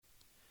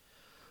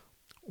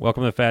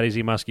Welcome to the Fat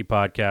Easy Muskie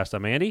Podcast.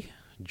 I'm Andy.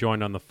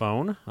 Joined on the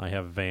phone, I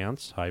have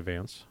Vance. Hi,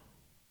 Vance.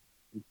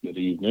 Good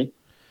evening.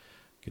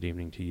 Good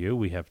evening to you.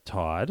 We have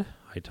Todd.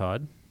 Hi,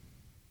 Todd.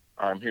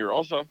 I'm here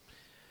also.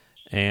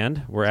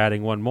 And we're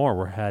adding one more.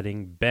 We're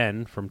adding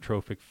Ben from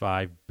Trophic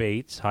 5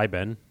 Baits. Hi,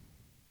 Ben.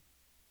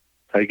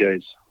 Hi,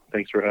 guys.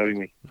 Thanks for having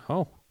me.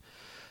 Oh,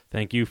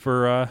 thank you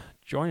for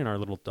joining our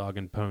little dog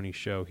and pony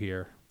show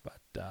here.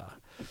 But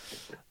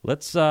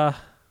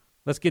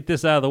let's get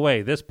this out of the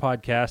way. This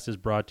podcast is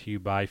brought to you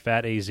by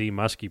Fat AZ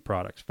Muskie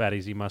Products.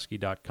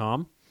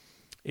 FatAZMuskie.com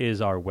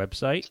is our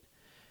website.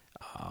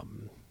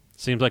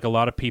 Seems like a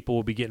lot of people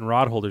will be getting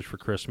rod holders for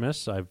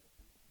Christmas. I've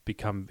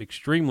become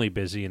extremely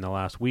busy in the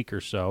last week or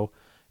so,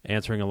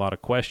 answering a lot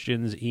of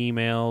questions,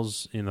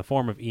 emails, in the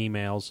form of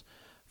emails,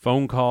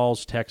 phone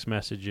calls, text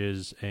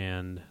messages,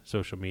 and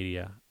social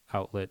media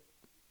outlet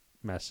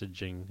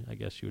messaging, I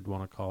guess you would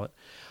want to call it.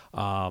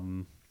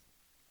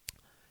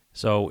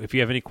 So if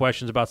you have any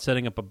questions about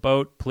setting up a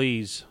boat,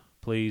 please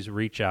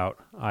reach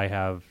out. I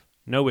have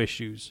no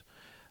issues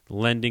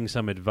lending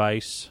some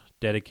advice,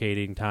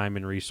 dedicating time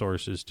and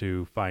resources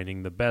to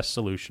finding the best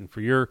solution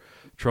for your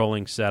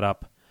trolling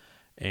setup.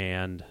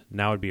 And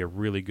now would be a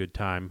really good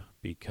time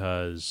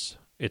because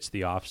it's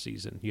the off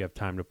season. You have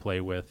time to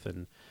play with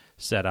and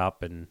set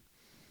up and,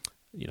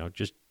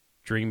 just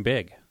dream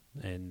big.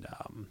 And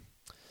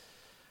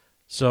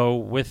so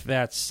with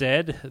that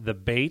said, the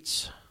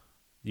baits,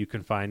 you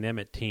can find them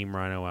at Team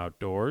Rhino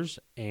Outdoors,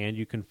 and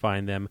you can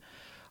find them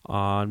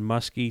on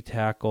Muskie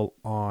Tackle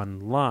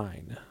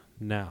Online.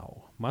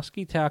 Now,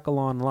 Muskie Tackle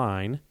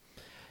Online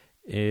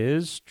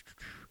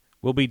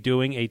we'll be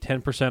doing a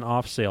 10%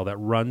 off sale that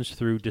runs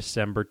through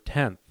December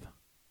 10th.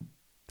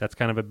 That's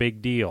kind of a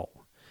big deal.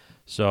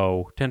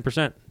 So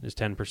 10% is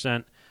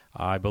 10%.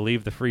 I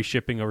believe the free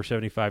shipping over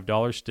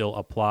 $75 still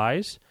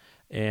applies,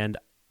 and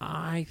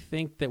I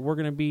think that we're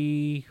going to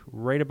be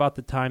right about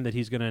the time that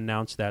he's going to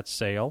announce that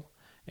sale,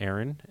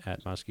 Aaron,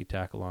 at Muskie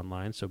Tackle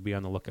Online, so be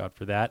on the lookout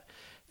for that.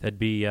 That'd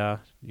be,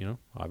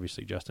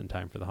 obviously just in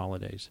time for the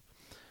holidays.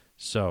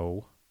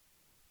 So,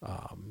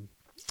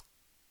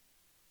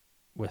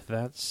 with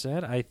that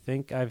said, I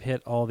think I've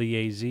hit all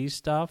the AZ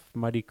stuff.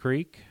 Muddy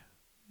Creek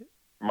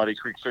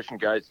Fishing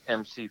Guides,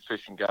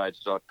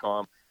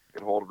 mcfishingguides.com.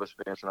 Get hold of us,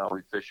 Vance and I'll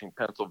be fishing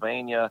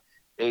Pennsylvania,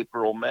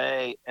 April,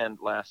 May, and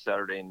last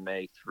Saturday in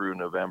May through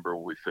November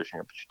we'll be fishing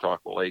up at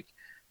Chautauqua Lake.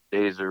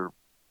 Days are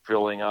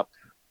filling up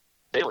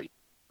daily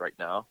right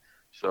now.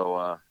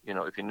 So,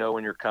 if you know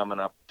when you're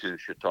coming up to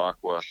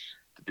Chautauqua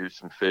to do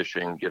some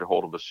fishing, get a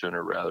hold of us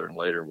sooner rather than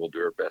later. We'll do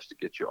our best to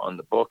get you on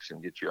the books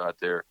and get you out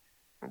there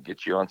and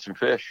get you on some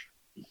fish.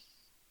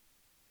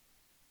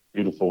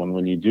 Beautiful. And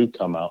when you do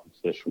come out and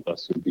fish with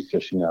us, we'll be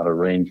fishing out of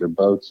Ranger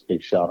Boats.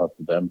 Big shout out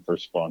to them for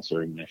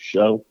sponsoring this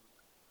show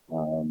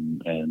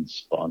and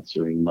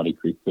sponsoring Muddy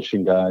Creek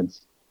Fishing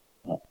Guides.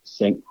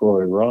 St.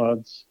 Croix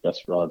rods,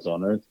 best rods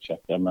on earth. Check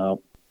them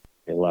out.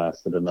 They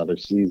lasted another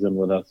season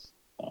with us.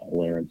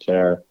 Wear and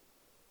tear.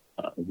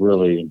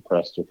 Really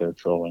impressed with their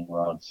trolling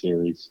rod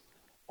series,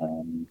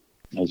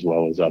 as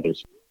well as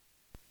others.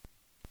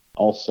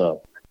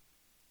 Also,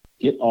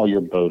 get all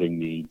your boating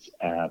needs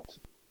at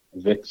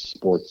Vic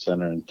Sports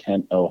Center in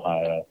Kent,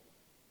 Ohio.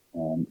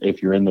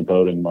 If you're in the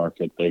boating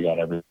market, they got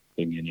everything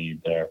you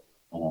need there.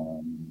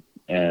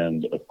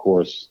 And of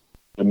course,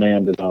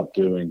 demand is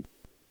outdoing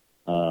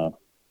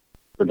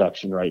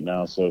production right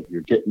now. So if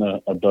you're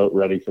getting a boat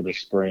ready for the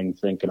spring,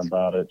 thinking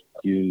about it,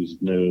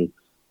 used, new,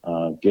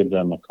 give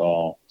them a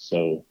call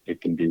so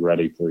it can be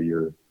ready for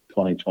your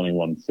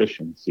 2021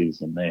 fishing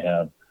season. They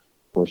have,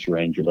 of course,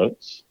 Ranger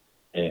boats.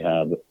 They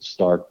have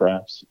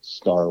Starcrafts,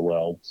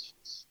 Starwelds,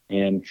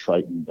 and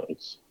Triton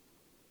boats.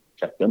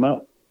 Check them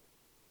out.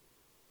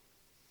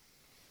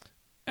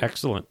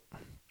 Excellent.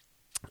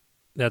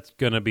 That's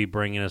going to be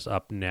bringing us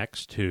up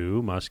next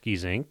to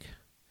Muskies Inc.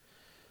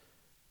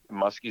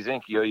 Muskies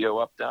Inc. Yo-yo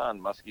up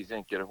down. Muskies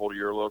Inc. Get a hold of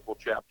your local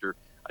chapter.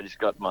 I just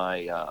got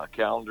my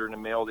calendar in the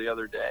mail the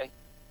other day.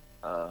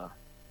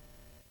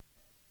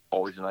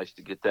 Always nice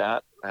to get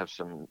that. I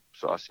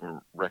saw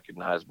some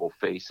recognizable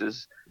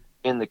faces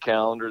in the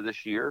calendar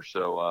this year.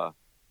 So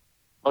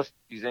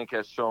Muskies Inc.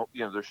 has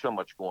there's so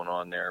much going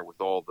on there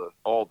with all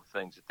the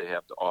things that they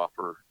have to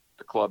offer.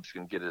 The clubs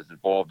can get as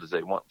involved as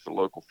they want with the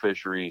local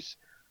fisheries,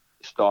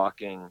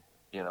 stocking,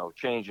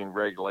 changing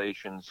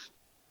regulations.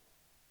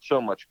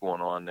 So much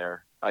going on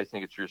there. I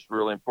think it's just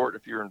really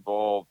important if you're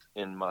involved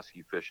in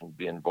muskie fishing,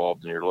 be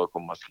involved in your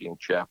local Muskie Inc.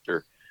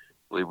 chapter.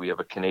 I believe we have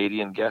a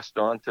Canadian guest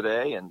on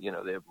today, and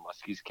they have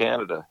Muskies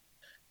Canada.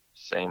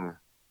 Same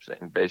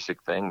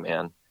basic thing,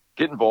 man.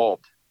 Get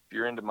involved. If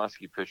you're into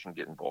muskie fishing,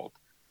 get involved.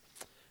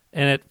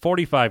 And at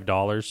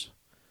 $45,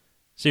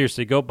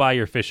 seriously, go buy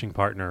your fishing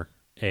partner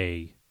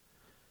a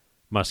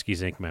Muskies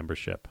Inc.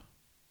 membership.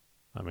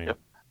 I mean,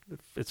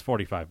 It's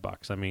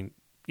 $45. I mean,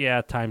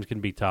 yeah, times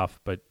can be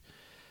tough, but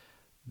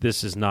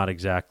this is not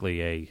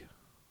exactly a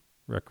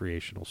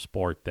recreational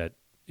sport that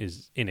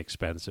is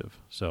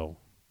inexpensive. So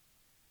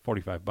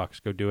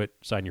 $45, go do it.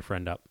 Sign your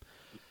friend up.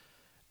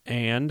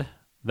 And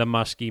the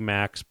Muskie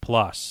Max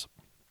Plus.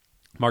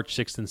 March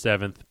 6th and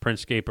 7th,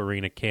 Printscape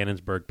Arena,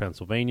 Cannonsburg,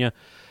 Pennsylvania.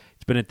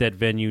 It's been at that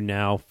venue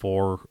now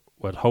for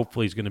what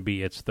hopefully is going to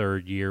be its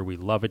third year. We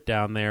love it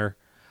down there.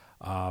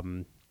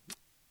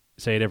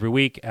 Say it every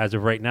week. As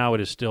of right now,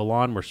 it is still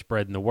on. We're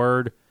spreading the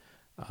word.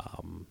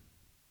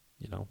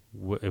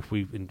 If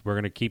we're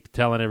going to keep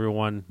telling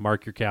everyone,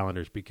 mark your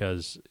calendars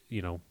because,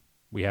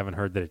 we haven't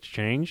heard that it's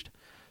changed.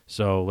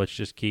 So let's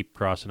just keep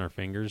crossing our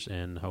fingers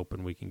and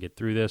hoping we can get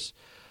through this.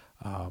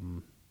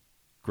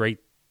 Great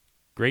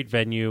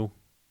venue,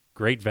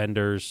 great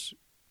vendors,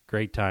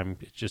 great time.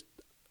 It's just,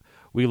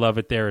 we love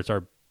it there. It's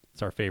our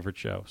favorite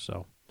show.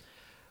 So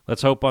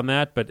let's hope on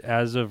that. But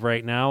as of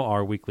right now,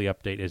 our weekly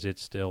update is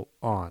it's still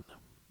on.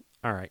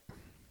 All right.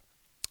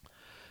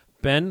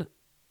 Ben,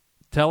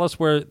 tell us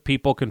where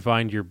people can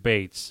find your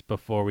baits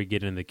before we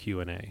get into the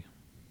Q&A.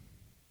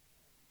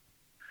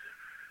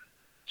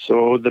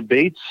 So the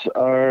baits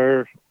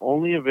are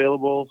only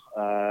available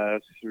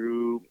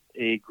through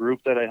a group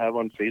that I have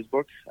on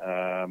Facebook,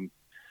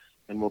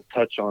 and we'll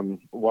touch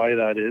on why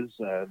that is.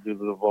 Due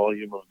to the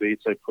volume of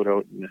baits I put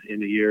out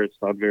in a year, it's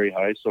not very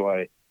high, so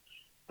I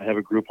have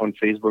a group on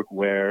Facebook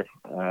where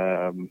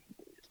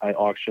I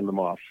auction them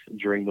off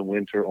during the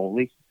winter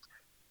only,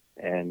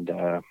 and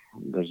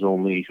there's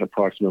only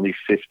approximately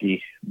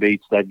 50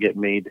 baits that get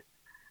made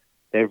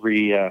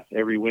every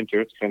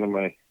winter. It's kind of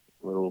my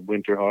little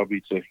winter hobby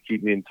to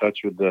keep me in touch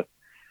with the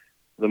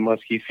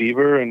muskie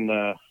fever and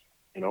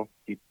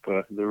keep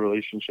the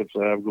relationships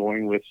I have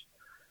going with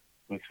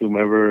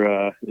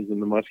whomever is in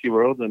the muskie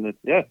world. And it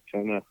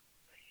kind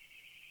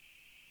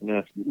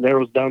of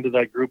narrows down to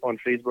that group on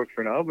Facebook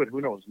for now, but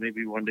who knows,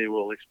 maybe one day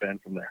we'll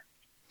expand from there.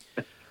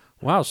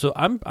 Wow, so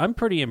I'm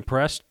pretty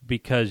impressed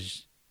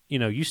because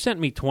you sent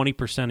me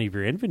 20% of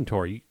your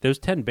inventory. Those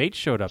 10 baits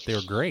showed up. They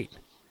were great.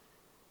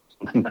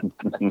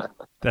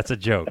 That's a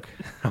joke.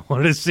 I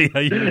wanted to see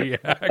how you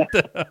react.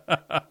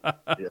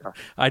 Yeah.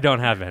 I don't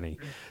have any.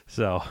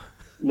 So,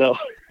 no.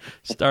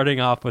 Starting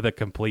off with a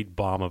complete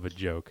bomb of a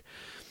joke.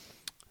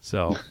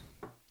 So,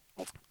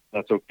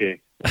 that's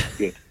okay. That's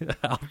good. It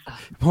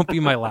won't be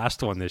my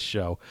last one this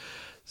show.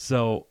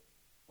 So,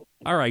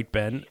 all right,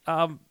 Ben.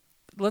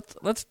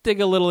 Let's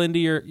dig a little into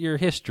your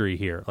history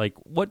here. Like,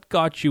 what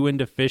got you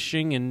into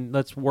fishing, and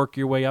let's work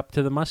your way up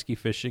to the muskie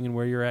fishing and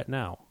where you're at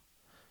now.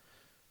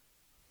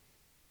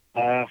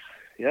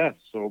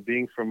 So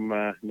being from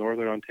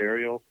Northern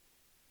Ontario,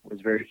 was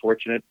very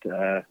fortunate.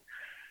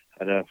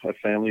 Had a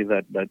family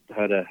that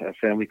had a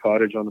family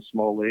cottage on a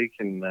small lake,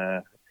 and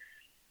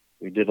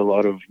we did a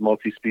lot of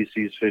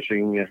multi-species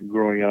fishing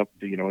growing up.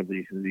 The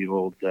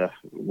old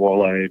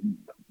walleye,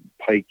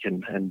 pike,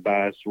 and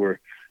bass were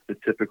the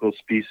typical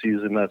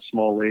species in that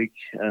small lake.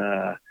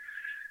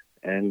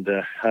 And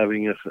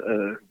having a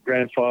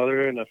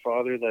grandfather and a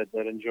father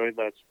that enjoyed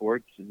that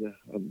sport,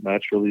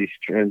 naturally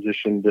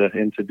transitioned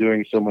into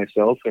doing so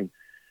myself. And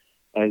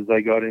as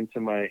I got into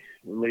my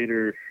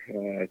later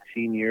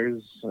teen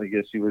years, I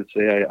guess you would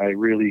say, I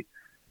really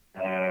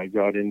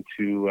got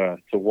into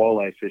to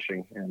walleye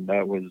fishing, and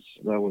that was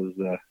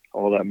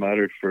all that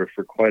mattered for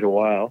quite a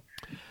while.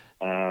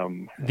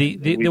 The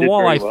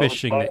walleye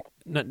fishing,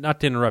 not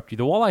to interrupt you,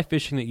 the walleye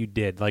fishing that you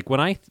did, like when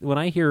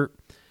I hear.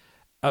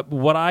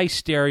 What I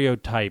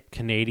stereotype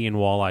Canadian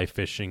walleye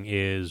fishing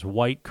is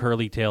white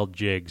curly-tailed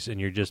jigs, and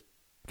you're just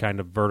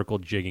kind of vertical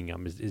jigging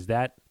them. Is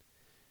that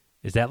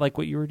like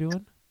what you were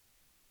doing?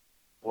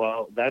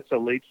 Well, that's a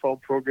late fall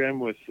program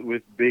with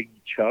big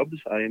chubs.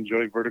 I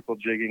enjoy vertical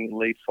jigging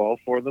late fall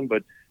for them,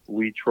 but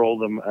we troll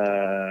them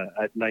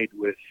at night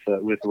with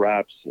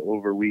wraps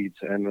over weeds.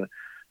 And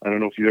I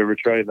don't know if you ever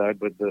tried that,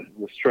 but the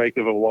strike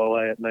of a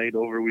walleye at night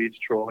over weeds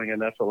trolling an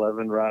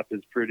F11 wrap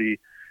is pretty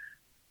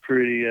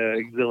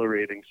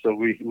exhilarating. So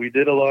we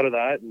did a lot of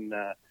that, and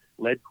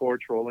lead core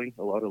trolling,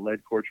 a lot of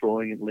lead core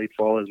trolling in late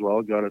fall as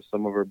well, got us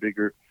some of our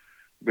bigger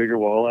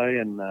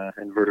walleye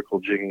and vertical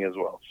jigging as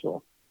well.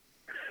 So,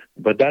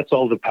 but that's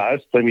all the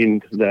past. I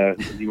mean,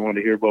 you want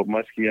to hear about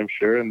muskie, I'm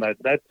sure, and that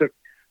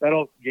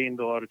all gained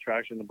a lot of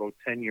traction about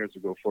 10 years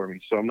ago for me.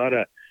 So I'm not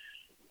a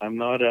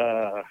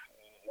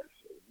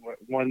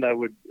one that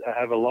would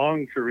have a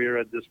long career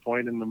at this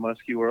point in the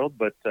muskie world,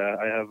 but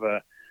I have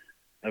a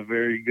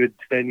very good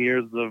 10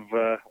 years of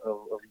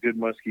good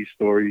muskie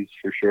stories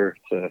for sure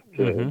to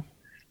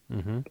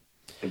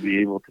be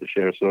able to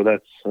share. So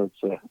that's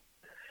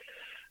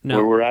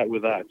where we're at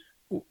with that.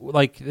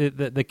 Like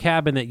the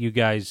cabin that you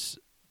guys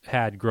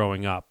had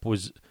growing up,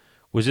 was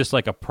this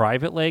like a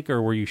private lake,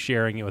 or were you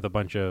sharing it with a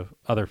bunch of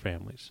other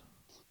families?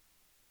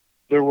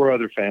 There were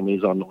other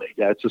families on the lake.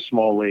 Yeah, it's a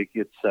small lake.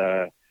 It's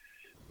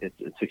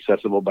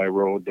accessible by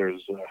road.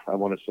 There's I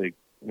want to say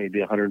maybe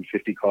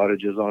 150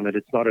 cottages on it.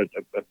 It's not a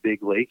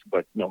big lake,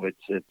 but no,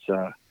 it's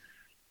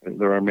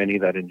there are many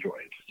that enjoy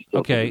it.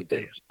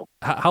 Okay.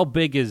 How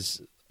big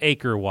is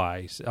acre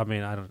wise? I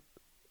mean,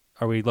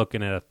 are we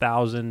looking at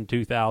 1,000,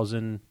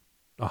 2,000,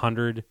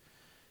 100?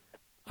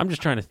 I'm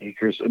just trying to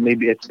acres.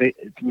 Maybe it's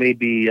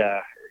maybe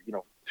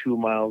 2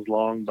 miles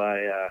long by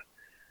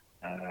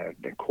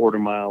a quarter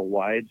mile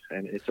wide,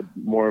 and it's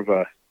more of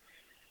a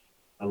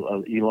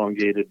a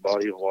elongated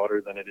body of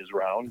water than it is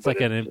round. It's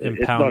like an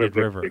impounded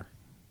river.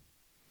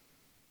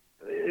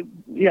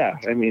 Yeah,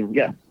 I mean,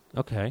 yeah.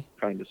 Okay.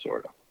 Kind of,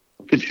 sort of.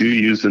 Look at you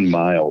using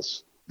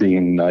miles,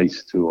 being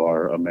nice to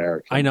our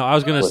American. I know. I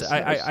was going to say,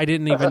 listeners. I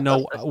didn't even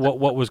know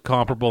what was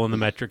comparable in the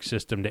metric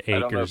system to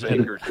acres. I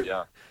don't know if acres,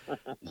 yeah.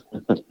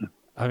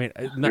 I mean,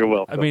 You're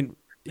welcome. I mean,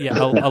 yeah,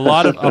 a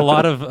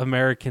lot of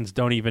Americans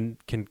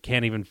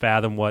can't even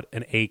fathom what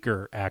an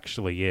acre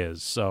actually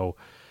is. So,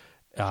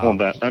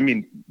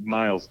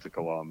 miles to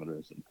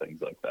kilometers and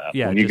things like that.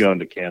 Yeah, when you go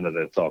into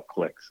Canada, it's all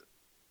clicks.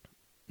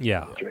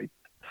 Yeah, Right.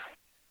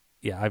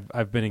 Yeah.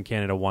 I've been in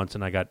Canada once,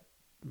 and I got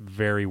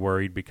very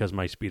worried because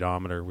my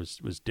speedometer was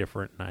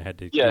different, and I had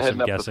to do some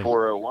heading up guessing. to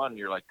 401,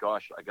 you're like,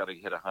 gosh, I got to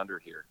hit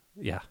 100 here.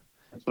 Yeah,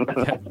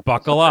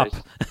 buckle up.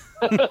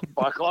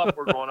 Buckle up,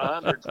 we're going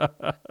 100.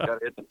 Got to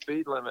hit the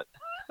speed limit.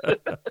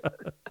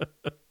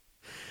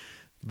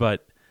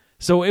 But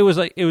so it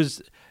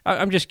was.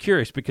 I'm just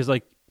curious because,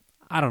 like,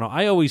 I don't know.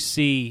 I always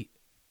see,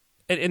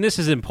 and this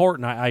is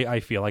important. I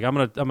feel like I'm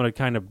gonna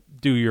kind of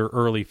do your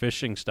early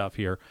fishing stuff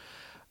here,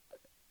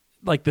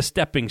 like the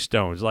stepping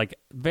stones. Like,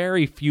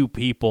 very few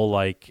people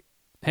like,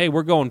 hey,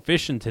 we're going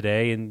fishing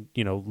today, and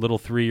little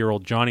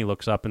 3-year-old Johnny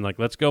looks up and like,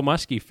 let's go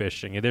muskie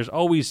fishing. And there's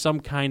always some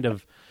kind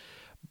of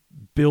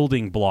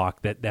building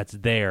block that's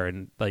there,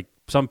 and like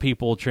some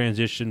people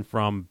transition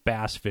from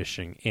bass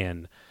fishing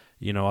in,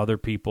 other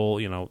people,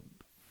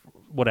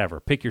 whatever,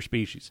 pick your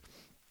species,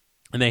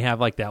 and they have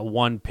like that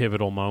one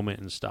pivotal moment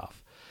and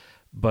stuff.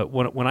 But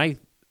when I,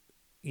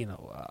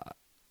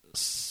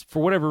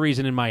 for whatever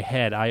reason in my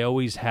head, I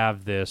always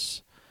have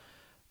this,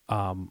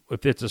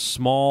 if it's a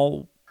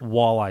small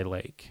walleye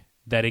lake,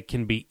 that it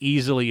can be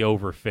easily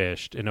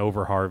overfished and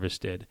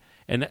overharvested,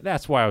 and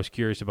that's why I was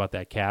curious about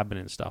that cabin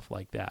and stuff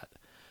like that.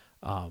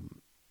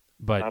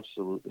 But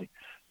absolutely,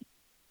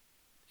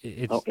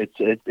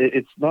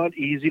 it's not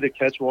easy to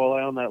catch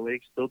walleye on that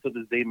lake. Still to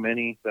this day,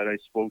 many that I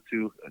spoke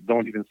to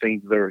don't even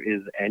think there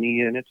is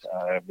any in it.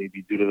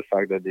 Maybe due to the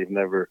fact that they've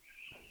never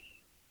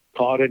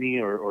caught any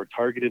or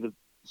targeted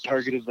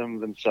them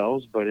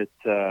themselves. But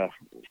I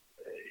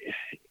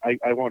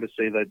want to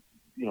say that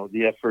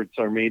the efforts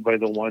are made by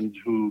the ones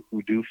who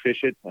do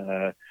fish it.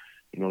 The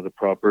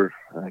proper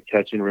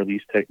catch and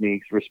release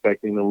techniques,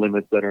 respecting the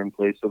limits that are in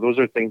place. So those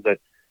are things that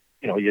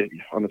you,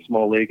 on a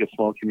small lake, a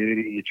small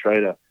community, you try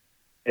to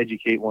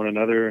educate one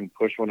another and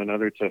push one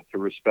another to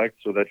respect,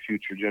 so that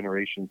future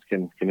generations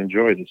can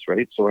enjoy this,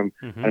 right? So I'm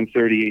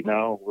 38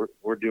 now.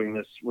 We're doing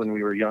this when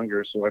we were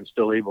younger, so I'm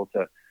still able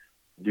to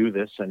do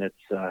this, and it's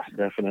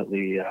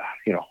definitely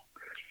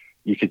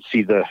you could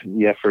see the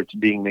efforts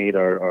being made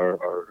are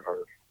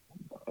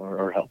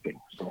helping.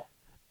 So,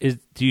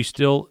 do you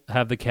still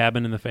have the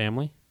cabin in the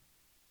family?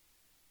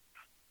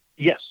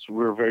 Yes,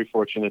 we're very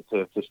fortunate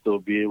to still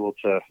be able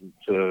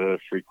to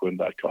frequent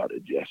that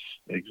cottage. Yes,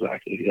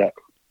 exactly. Yeah.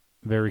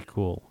 Very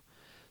cool.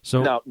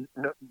 So now,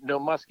 no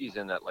muskies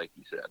in that lake,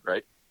 you said,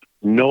 right?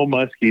 No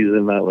muskies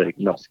in that lake.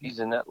 No muskies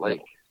in that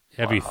lake.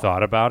 Have you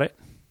thought about it?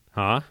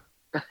 Huh?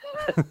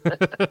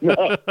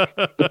 No.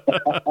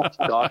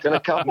 Talking a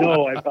couple.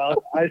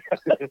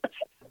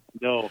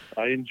 No,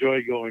 I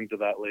enjoy going to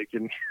that lake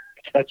and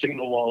catching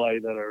the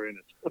walleye that are in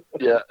it.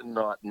 Yeah,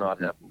 not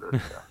having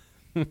to.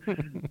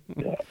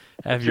 Yeah.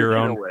 Have your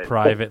own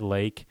private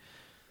lake.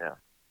 Yeah.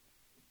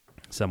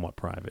 Somewhat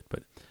private,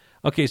 but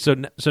okay. So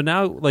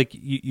now, like,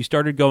 you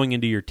started going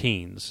into your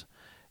teens,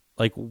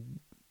 like,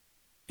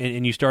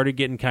 and you started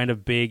getting kind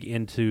of big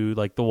into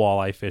like the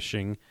walleye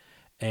fishing.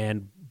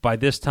 And by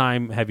this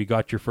time, have you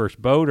got your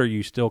first boat, or are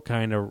you still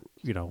kind of,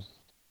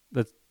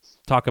 let's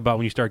talk about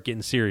when you start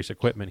getting serious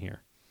equipment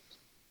here.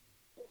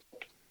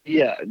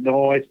 Yeah,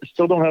 no, I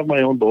still don't have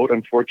my own boat.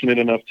 I'm fortunate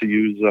enough to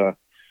use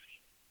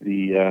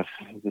the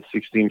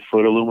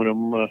 16-foot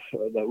aluminum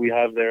that we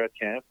have there at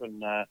camp, and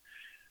my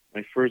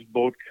first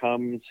boat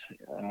comes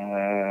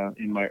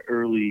in my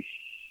early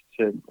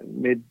to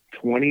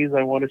mid-20s,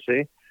 I want to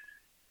say,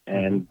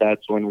 and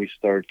that's when we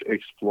start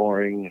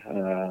exploring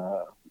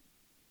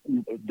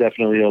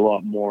definitely a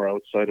lot more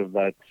outside of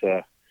that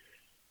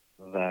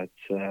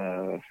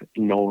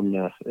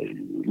known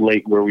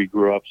lake where we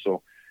grew up.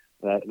 So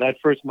that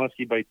first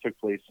muskie bite took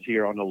place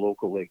here on a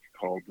local lake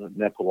called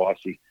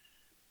Nepawasi.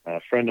 A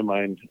friend of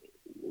mine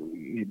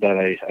that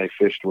I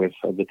fished with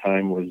at the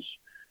time was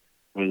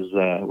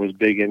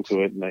big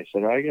into it, and I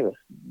said, I gotta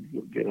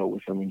get out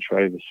with him and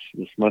try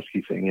this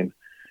muskie thing. And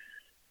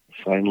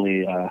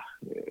finally,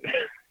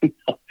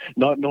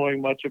 not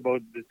knowing much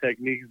about the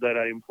techniques that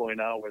I employ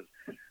now, was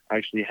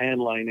actually hand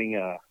lining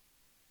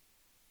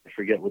I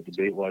forget what the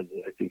bait was.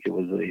 I think it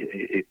was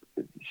a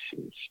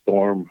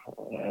storm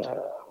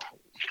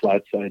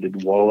flat-sided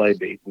walleye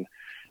bait, and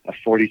a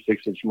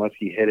 46-inch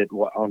muskie hit it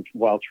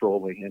while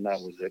trolling, and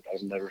that was it.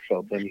 I've never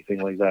felt anything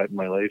like that in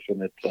my life,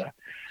 and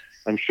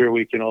I'm sure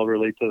we can all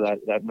relate to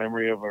that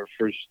memory of our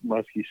first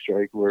muskie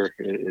strike, where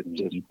it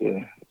just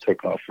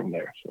took off from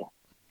there.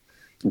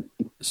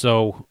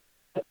 So,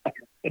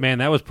 man,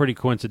 that was pretty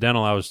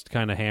coincidental. I was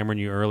kind of hammering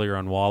you earlier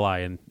on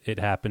walleye, and it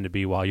happened to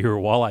be while you were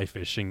walleye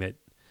fishing that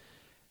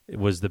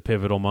was the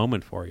pivotal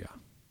moment for you.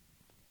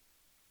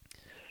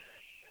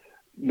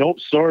 Nope,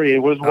 sorry. It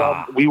was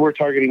we were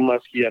targeting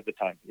muskie at the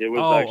time. It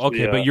was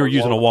okay, but you're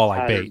using a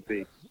walleye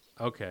bait.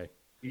 Okay.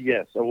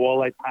 Yes, a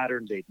walleye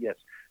pattern bait. Yes,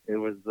 it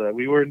was.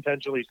 We were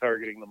intentionally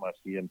targeting the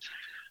muskie,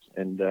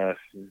 and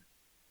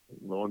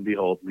lo and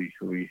behold, we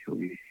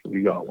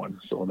got one.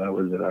 So that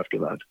was it after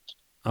that.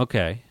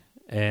 Okay,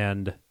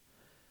 and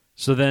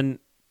so then,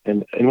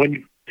 and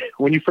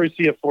when you first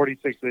see a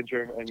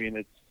 46-incher, I mean,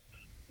 it's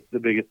the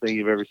biggest thing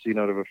you've ever seen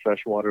out of a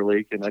freshwater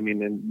lake, and I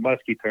mean, in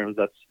muskie terms,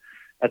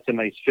 that's a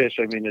nice fish.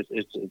 I mean,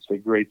 it's a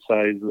great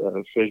size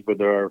fish, but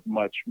there are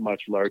much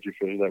larger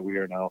fish that we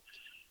are now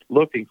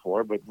looking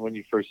for. But when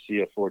you first see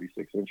a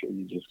 46-incher,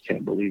 you just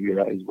can't believe your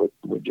eyes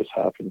what just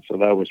happened. So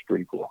that was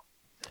pretty cool.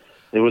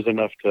 It was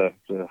enough to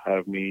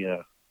have me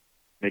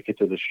make it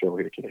to the show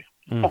here today.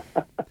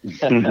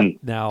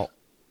 Now,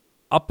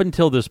 up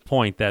until this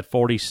point, that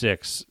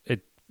 46,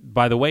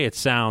 by the way it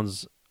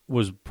sounds,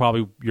 was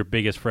probably your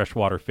biggest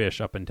freshwater fish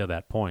up until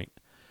that point.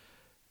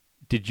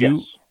 Did you?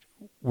 Yes.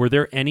 Were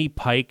there any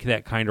pike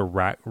that kind of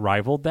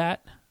rivaled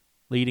that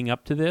leading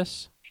up to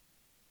this?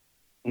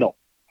 No.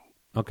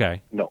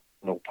 Okay. No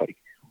pike.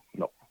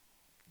 No.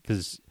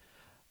 Because,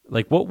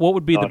 like, what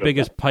would be the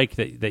biggest pike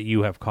that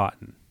you have caught?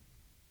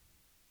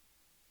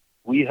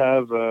 We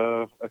have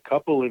a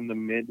couple in the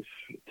mid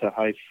to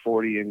high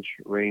 40-inch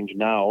range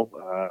now.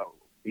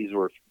 These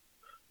were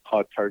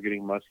hot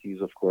targeting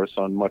muskies, of course,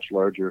 on much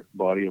larger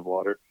body of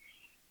water.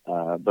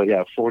 But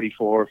yeah,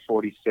 44,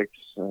 46,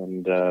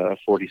 and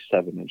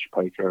 47-inch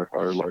pike are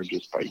our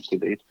largest pike to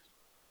date.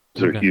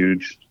 They're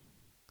huge.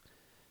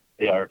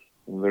 They are.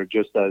 They're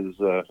just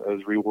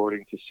as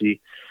rewarding to see,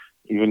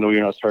 even though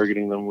you're not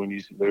targeting them.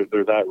 When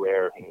they're that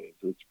rare,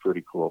 it's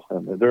pretty cool.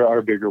 And there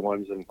are bigger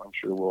ones, and I'm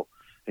sure we'll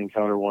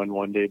encounter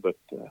one day. But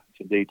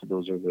to date,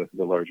 those are the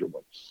larger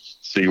ones.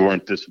 So you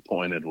weren't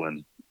disappointed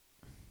when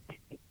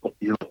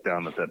you looked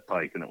down at that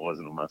pike and it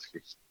wasn't a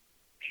muskie?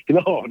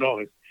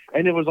 No.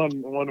 And it was on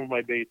one of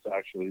my baits,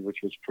 actually, which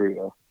was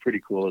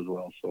pretty cool as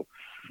well. So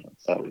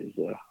that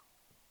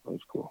was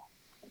cool.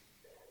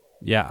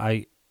 Yeah,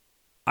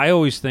 I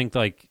always think,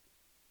 like,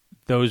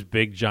 those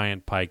big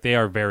giant pike, they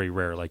are very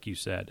rare, like you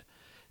said.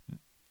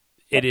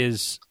 It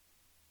is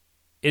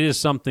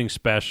something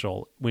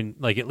special when,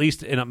 like, at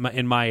least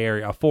in my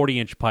area, a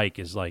 40-inch pike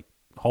is like,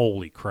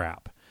 holy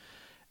crap.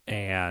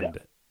 And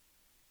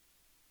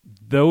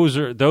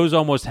those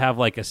almost have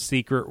like a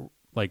secret,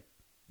 like,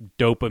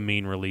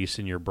 dopamine release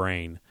in your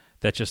brain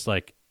that's just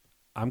like,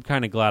 I'm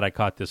kind of glad I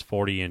caught this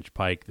 40-inch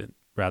pike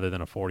rather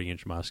than a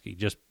 40-inch muskie,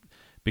 just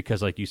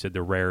because, like you said,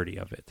 the rarity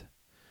of it.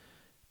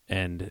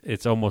 And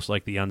it's almost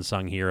like the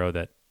unsung hero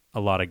that a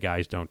lot of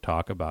guys don't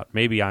talk about.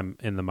 Maybe I'm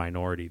in the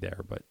minority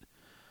there, but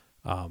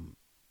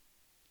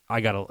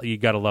you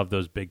gotta love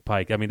those big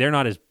pike. I mean, they're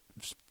not as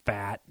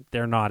fat,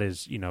 they're not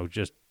as,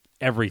 just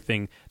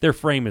everything. Their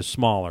frame is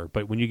smaller,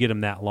 but when you get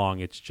them that long,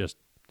 it's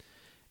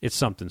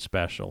something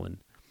special. And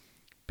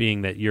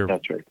being that you're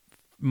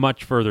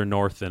much further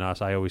north than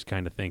us, I always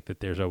kind of think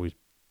that there's always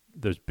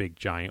those big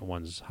giant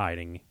ones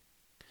hiding.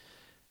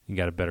 You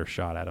got a better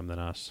shot at them than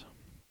us.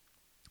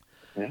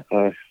 Yeah,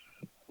 I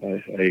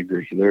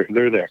agree. They're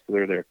there.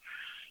 They're there.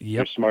 Yep.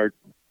 They're smart,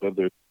 but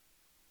they're.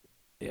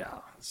 Yeah.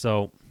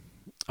 So,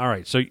 all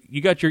right. So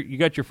you got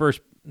your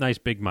first nice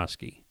big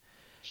muskie,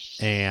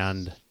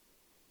 and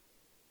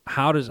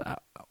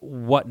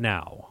what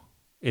now?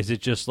 Is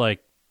it just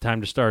like time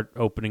to start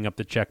opening up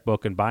the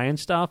checkbook and buying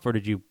stuff, or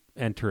did you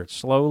enter it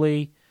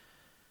slowly?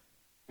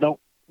 No,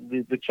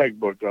 the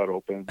checkbook got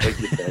open, like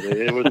you said.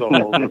 It was a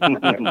whole.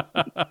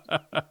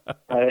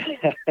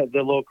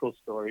 The local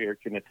store here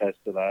can attest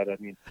to that. I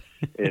mean,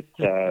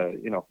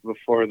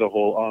 before the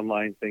whole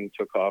online thing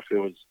took off, it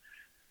was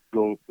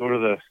go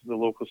to the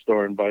local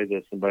store and buy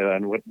this and buy that,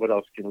 and what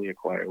else can we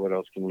acquire? What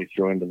else can we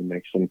throw into the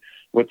mix? And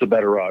what's a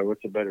better rod?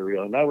 What's a better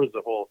reel? And that was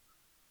the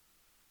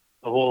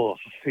whole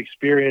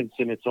experience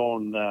in its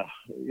own, to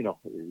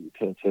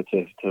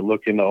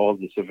look into all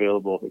this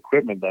available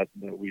equipment that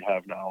we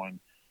have now. And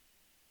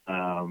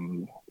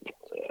I'm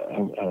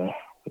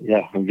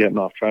getting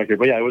off track here,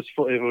 but yeah, it was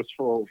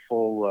full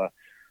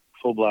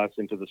blast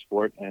into the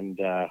sport, and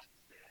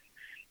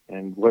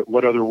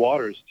what other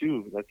waters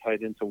too that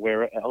tied into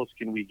where else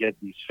can we get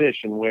these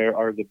fish, and where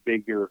are the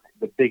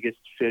biggest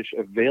fish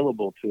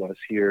available to us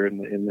here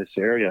in this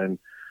area. And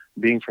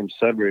being from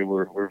Sudbury,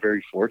 we're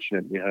very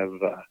fortunate.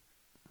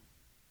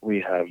 We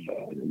have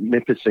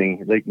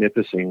Nipissing, Lake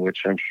Nipissing,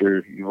 which I'm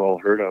sure you've all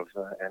heard of,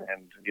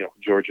 and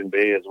Georgian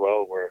Bay as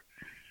well, where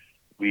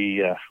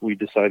we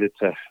decided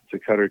to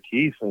cut our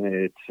teeth.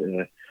 And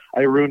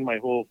I ruined my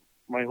whole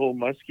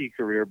muskie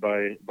career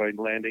by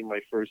landing my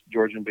first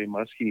Georgian Bay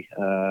muskie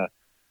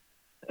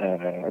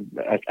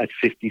at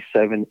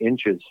 57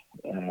 inches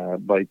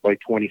by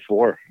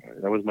 24.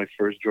 That was my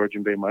first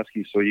Georgian Bay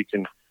muskie. So you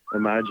can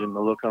imagine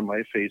the look on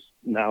my face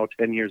now,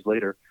 10 years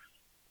later.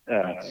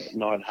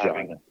 Not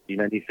having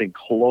seen anything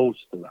close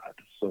to that.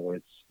 So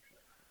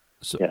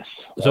yes.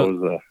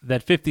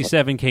 That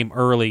 57 came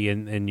early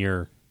in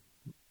your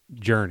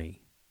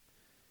journey.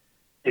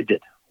 It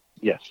did.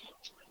 Yes.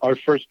 Our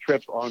first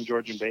trip on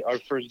Georgian Bay, our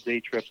first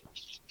day trip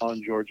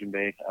on Georgian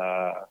Bay,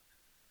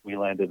 we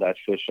landed that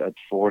fish at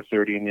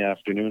 4:30 in the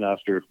afternoon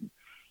after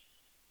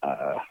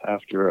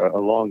a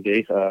long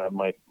day.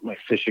 My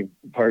fishing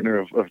partner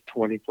of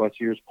 20 plus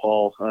years,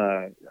 Paul,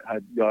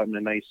 had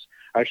gotten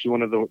actually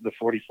one of the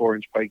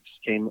 44-inch pikes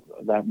came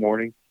that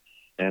morning,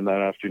 and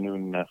that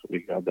afternoon we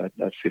got that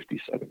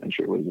 57-inch.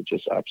 It was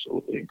just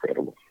absolutely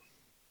incredible.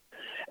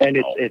 And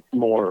it's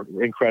more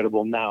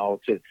incredible now.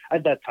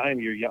 At that time,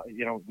 we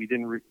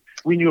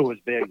knew it was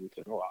big. We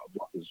said, "Wow,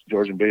 this is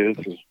Georgian Bay.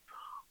 This is,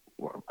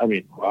 I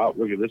mean, wow,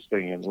 look at this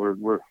thing." And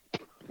we're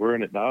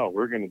in it now.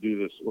 We're going to do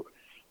this.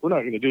 We're not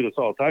going to do this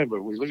all the time,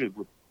 but we look at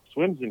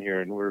swims in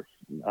here, and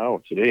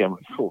today I'm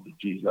like, holy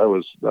geez, that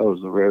was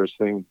the rarest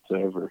thing to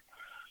ever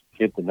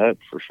hit the net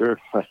for sure.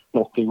 I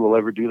don't think we'll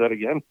ever do that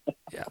again.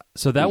 Yeah.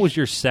 So that was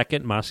your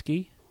second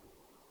muskie?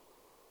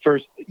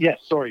 First, yes.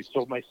 Sorry.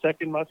 So my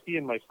second muskie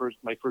and my first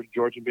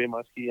Georgian Bay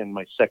muskie and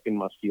my second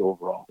muskie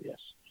overall. Yes.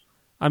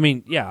 I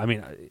mean, yeah. I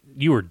mean,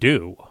 you were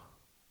due.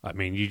 I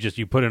mean,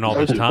 you put in all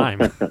this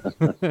time. It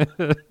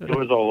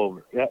was all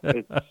over. Yeah,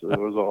 it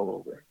was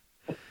all over.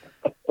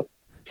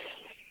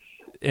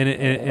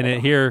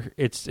 and here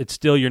it's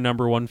still your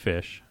number one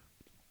fish.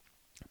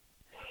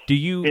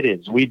 It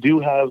is. We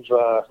do have.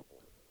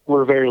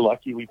 We're very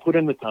lucky. We put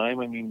in the time.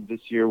 I mean,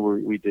 this year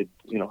we did.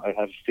 I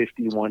have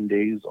 51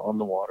 days on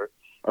the water.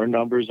 Our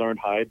numbers aren't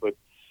high, but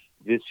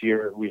this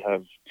year we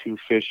have two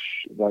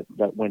fish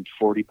that went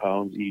 40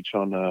 pounds each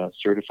on a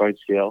certified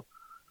scale.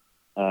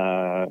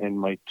 And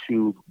my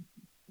two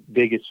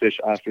biggest fish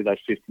after that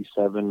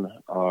 57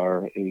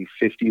 are a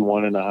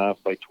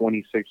 51.5 by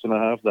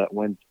 26.5 that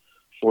went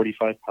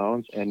 45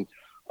 pounds, and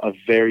a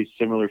very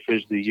similar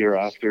fish the year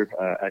after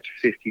at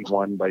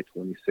 51 by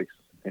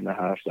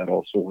 26.5 that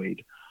also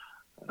weighed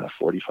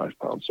 45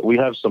 pounds. So we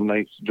have some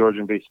nice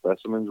Georgian Bay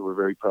specimens. We're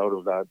very proud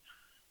of that.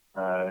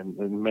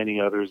 And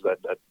many others that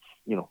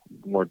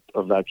more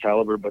of that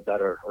caliber, but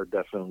that are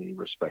definitely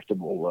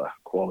respectable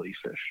quality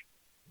fish.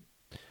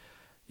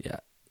 Yeah,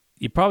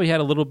 you probably had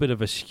a little bit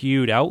of a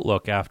skewed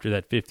outlook after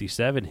that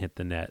 57 hit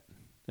the net,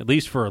 at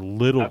least for a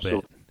little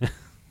bit.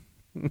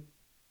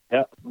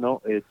 Yeah,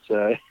 no, it's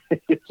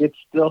it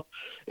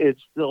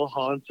still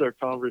haunts our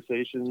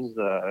conversations.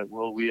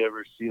 Will we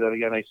ever see that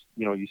again?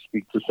 You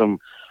speak to some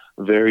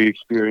very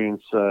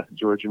experienced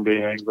Georgian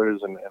Bay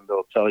anglers, and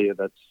they'll tell you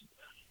that's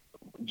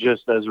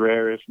just as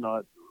rare, if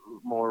not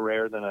more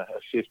rare, than a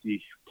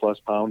 50-plus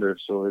pounder.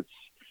 So it's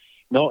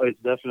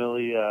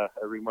definitely a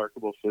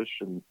remarkable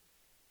fish, and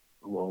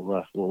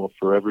we'll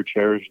forever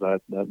cherish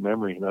that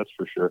memory. That's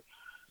for sure.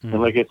 Mm-hmm.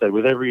 And like I said,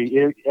 with every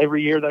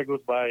year that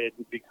goes by,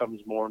 it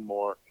becomes more and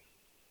more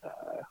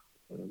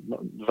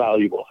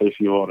valuable, if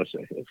you want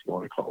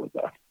to call it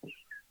that.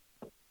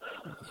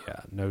 Yeah,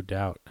 no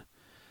doubt.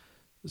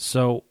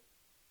 So,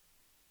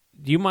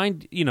 do you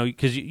mind,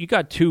 because you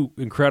got two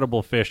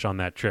incredible fish on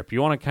that trip.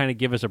 You want to kind of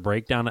give us a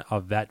breakdown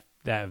of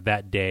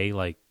that day,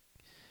 like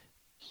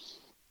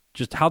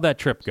just how that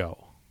trip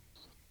go?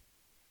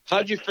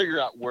 How'd you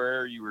figure out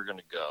where you were going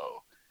to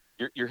go?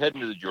 You're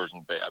heading to the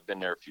Georgian Bay. I've been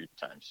there a few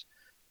times,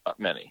 not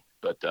many,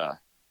 but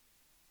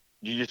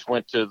you just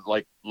went to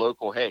like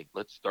local. Hey,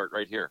 let's start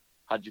right here.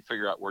 How'd you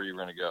figure out where you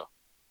were going to go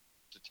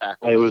to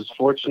tackle? I was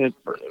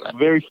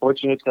very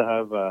fortunate to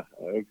have a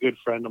good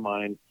friend of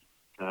mine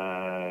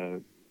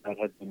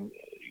that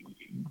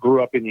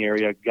grew up in the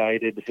area,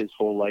 guided his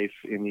whole life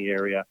in the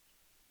area,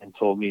 and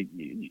told me.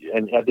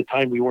 And at the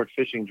time, we weren't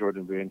fishing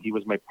Georgian Bay, and he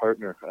was my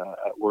partner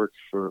at work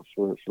for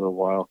a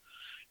while.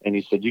 And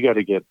he said, "You got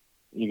to get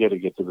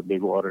to the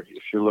big water.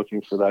 If you're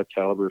looking for that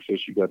caliber of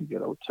fish, you got to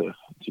get out to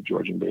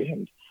Georgian Bay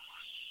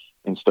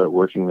and start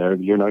working there.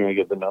 You're not going to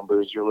get the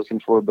numbers you're looking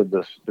for, but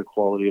the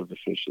quality of the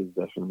fish is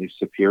definitely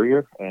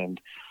superior."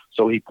 And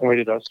so he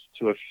pointed us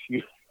to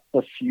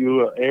a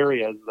few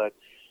areas that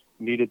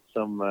needed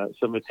some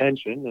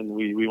attention, and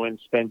we went and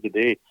spent the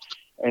day.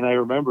 And I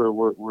remember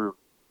we're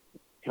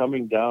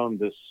coming down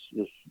this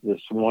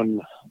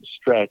one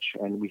stretch,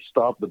 and we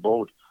stopped the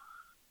boat.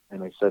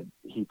 And I said,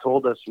 he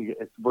told us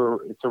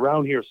it's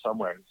around here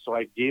somewhere. So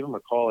I gave him a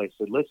call. I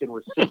said, "Listen,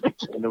 we're sitting,"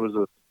 and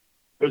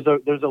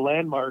there's a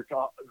landmark,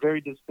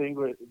 very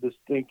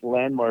distinct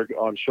landmark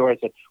on shore. I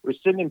said, "We're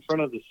sitting in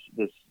front of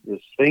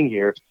this thing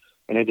here,"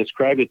 and I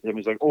described it to him.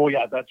 He's like, "Oh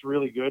yeah, that's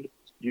really good.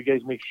 You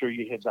guys make sure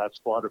you hit that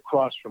spot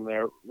across from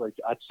there, like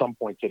at some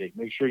point today.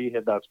 Make sure you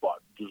hit that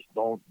spot. Just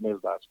don't miss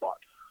that spot."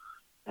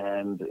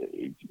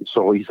 And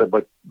so he said,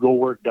 "But go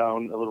work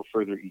down a little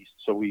further east."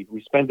 So we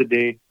spent the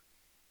day,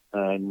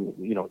 and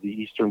the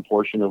eastern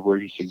portion of where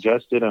he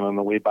suggested. And on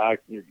the way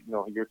back,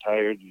 you're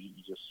tired. He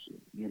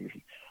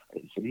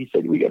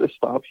said, "We got to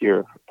stop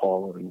here,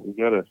 Paul, and we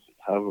got to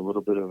have a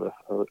little bit of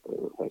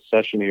a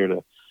session here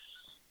to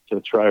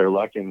try our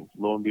luck." And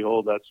lo and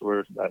behold, that's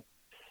where that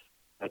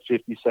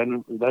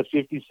 57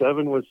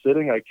 was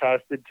sitting. I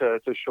casted to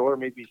shore,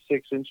 maybe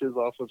 6 inches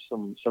off of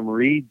some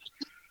reeds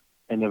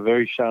in a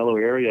very shallow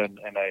area,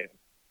 and I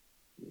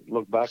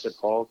looked back at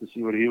Paul to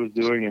see what he was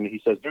doing, and he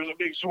says, "There's a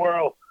big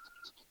swirl."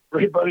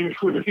 right by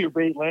where your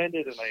bait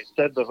landed, and I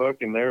set the hook,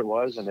 and there it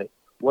was, and it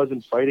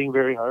wasn't fighting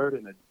very hard,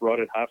 and it brought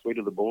it halfway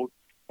to the boat.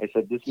 I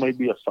said, this might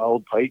be a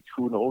fouled pike.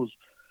 Who knows?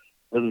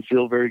 Doesn't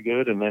feel very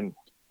good. And then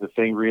the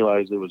thing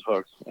realized it was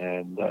hooked,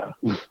 and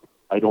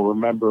I don't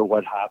remember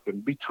what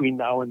happened between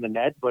now and the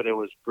net, but it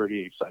was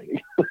pretty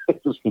exciting.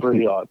 It was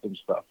pretty awesome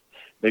stuff.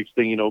 Next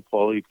thing you know,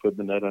 Paulie put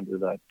the net under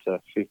that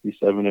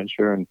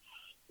 57-incher, and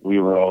we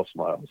were all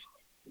smiles.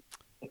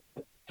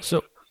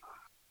 So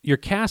your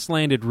cast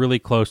landed really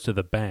close to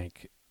the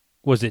bank.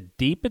 Was it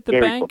deep at the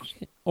Very bank, close.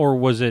 or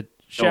was it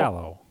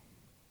shallow?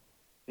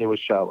 No, it was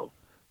shallow.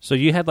 So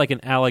you had like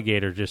an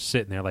alligator just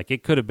sitting there, like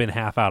it could have been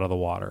half out of the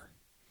water.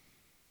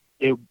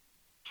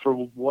 For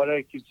what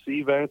I could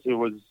see, Vance,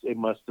 it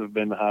must have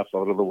been half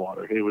out of the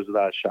water. It was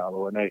that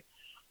shallow, and I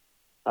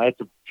had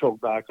to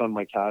choke back on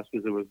my cast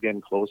because it was getting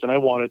close, and I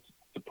wanted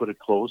to put it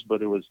close,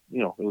 but it was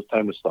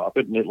time to stop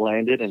it, and it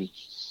landed, and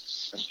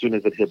as soon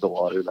as it hit the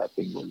water, that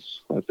thing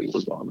was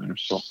on there.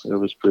 So it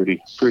was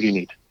pretty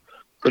neat,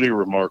 Pretty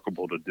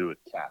remarkable to do it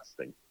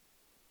casting.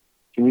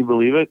 Can you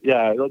believe it?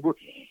 Yeah, like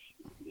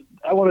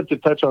I wanted to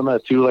touch on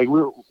that too. Like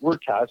we're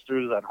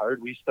casters at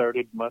heart. We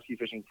started musky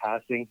fishing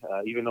casting,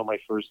 even though my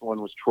first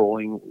one was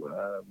trolling.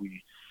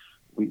 We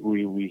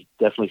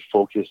definitely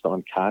focused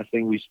on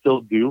casting. We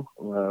still do.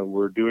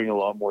 We're doing a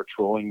lot more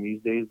trolling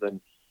these days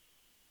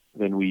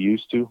than we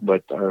used to.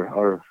 But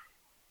our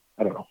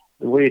I don't know,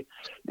 the way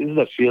this is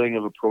a feeling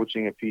of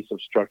approaching a piece of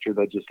structure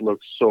that just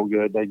looks so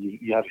good, that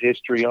you have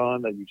history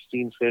on, that you've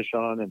seen fish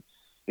on, and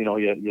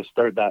you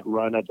start that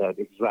run at that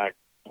exact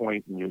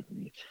point, and you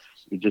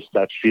just,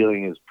 that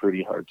feeling is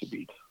pretty hard to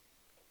beat.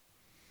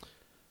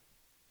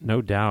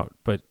 No doubt,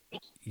 but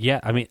yeah,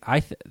 I mean,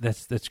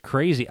 that's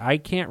crazy. I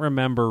can't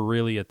remember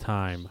really a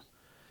time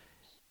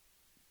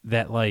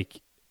that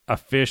like a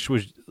fish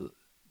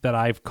that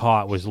I've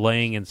caught was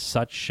laying in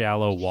such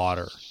shallow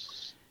water,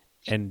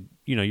 and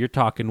you're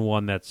talking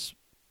one that's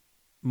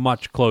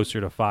much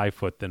closer to 5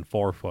 foot than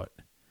 4 foot,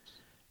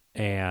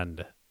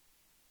 and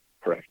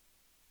correct,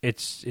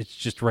 it's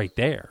just right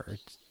there.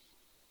 It's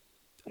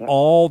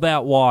all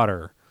that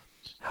water,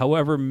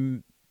 however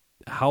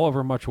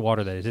much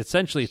water that is.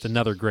 Essentially, it's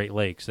another Great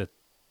Lakes and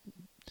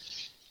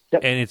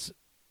it's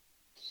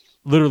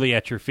literally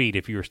at your feet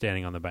if you were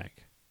standing on the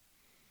bank.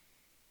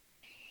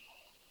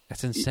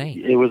 That's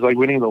insane. It was like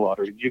winning the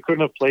lottery. You couldn't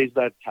have placed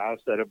that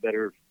cast at a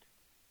better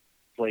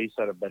place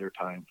at a better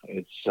time.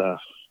 It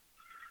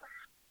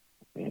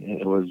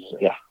was,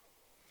 yeah.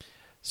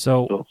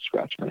 So still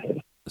scratch my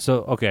head.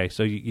 So okay,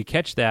 so you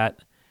catch that,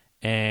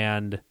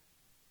 and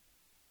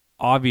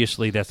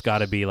obviously that's got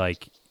to be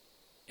like,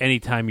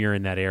 anytime you're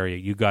in that area,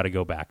 you got to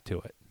go back to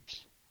it.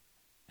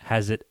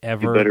 Has it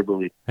ever? You better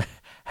believe.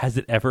 Has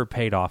it ever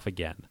paid off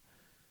again?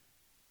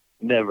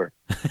 Never.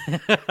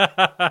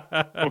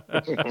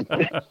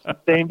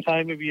 Same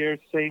time of year,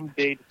 same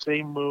date,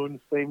 same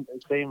moon, same.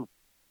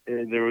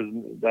 There was,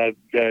 that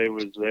guy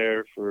was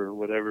there for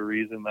whatever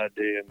reason that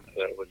day, and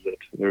that was it.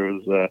 There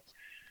was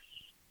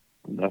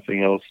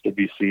nothing else to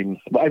be seen.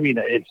 I mean,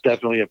 it's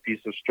definitely a piece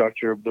of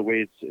structure. The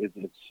way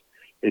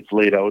it's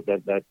laid out,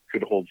 that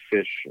could hold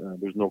fish.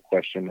 There's no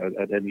question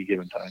at any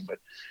given time, but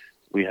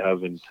we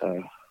haven't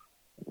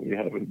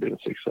been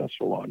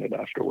successful on it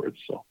afterwards.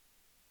 So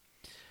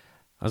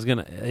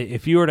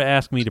if you were to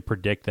ask me to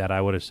predict that,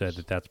 I would have said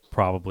that that's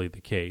probably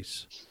the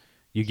case.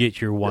 You get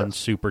your one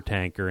super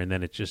tanker, and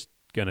then it's just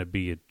going to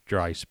be a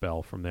dry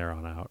spell from there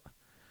on out.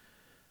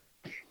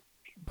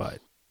 But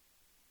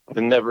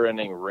the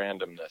never-ending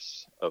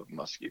randomness of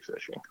muskie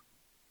fishing.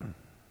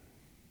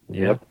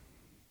 Yep.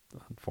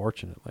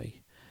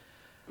 Unfortunately.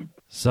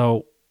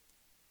 So,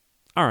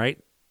 all right.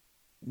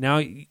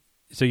 Now,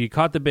 so you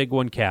caught the big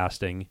one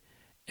casting,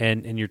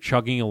 and you're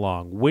chugging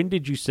along. When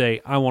did you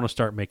say, I want to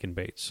start making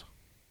baits?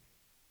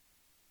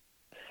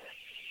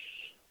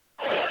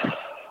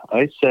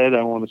 I said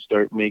I want to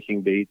start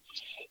making baits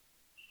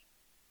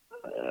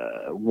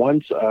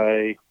once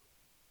I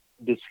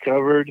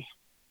discovered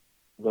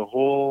the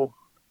whole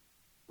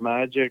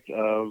magic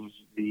of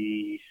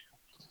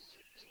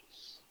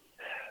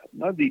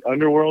not the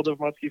underworld of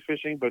muskie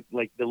fishing, but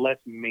like the less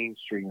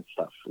mainstream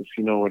stuff, if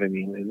you know what I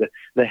mean,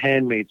 the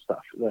handmade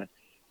stuff.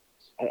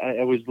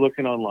 I was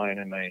looking online,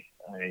 and I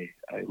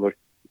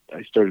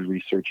started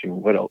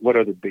researching what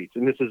other baits,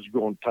 and this is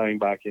tying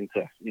back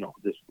into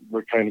this,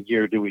 what kind of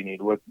gear do we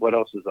need, what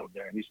else is out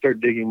there, and you start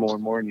digging more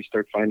and more, and you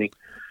start finding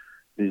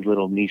these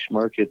little niche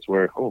markets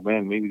where, oh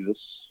man, maybe this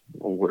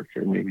will work,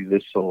 or maybe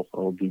this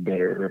will do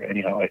better. Or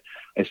anyhow,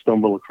 I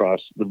stumble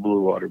across the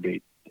blue water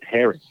bait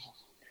herring,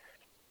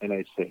 and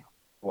I say,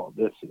 well,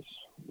 look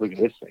at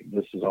this thing,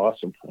 this is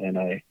awesome. And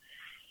I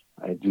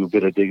do a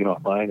bit of digging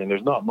online, and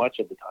there's not much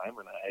at the time,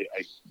 and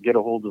I get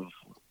a hold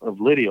of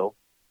Lydio,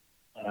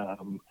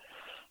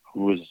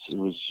 who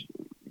was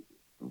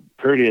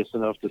courteous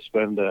enough to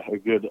spend a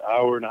good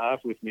hour and a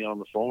half with me on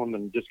the phone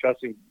and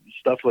discussing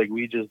stuff like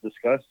we just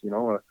discussed,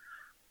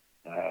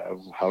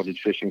 how did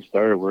fishing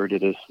start? Where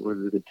did it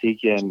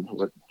take you? And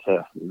what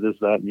this,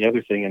 that, and the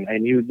other thing. And I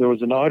knew there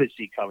was an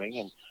Odyssey coming,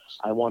 and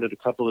I wanted a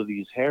couple of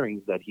these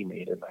herrings that he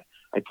made. And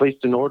I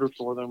placed an order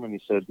for them, and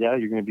he said, "Yeah,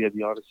 you're going to be at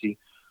the Odyssey.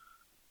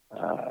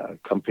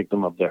 Come pick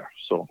them up there."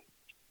 So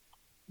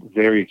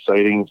very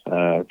exciting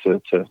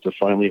to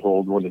finally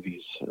hold one of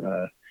these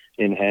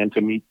in hand.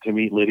 To meet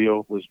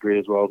Lidio was great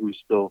as well, who's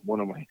still one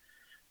of my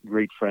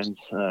great friends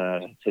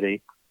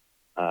today.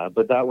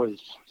 But that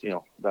was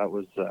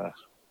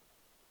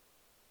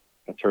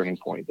a turning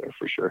point there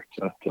for sure,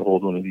 to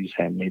hold one of these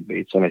handmade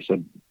baits. And I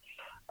said,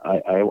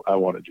 I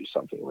want to do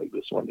something like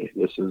this one day.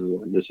 This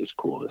is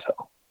cool as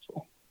hell.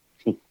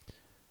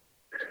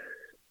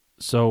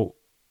 So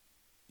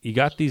you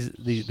got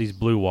these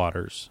blue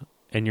waters,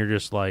 and you're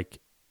just like,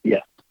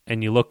 yeah.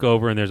 And you look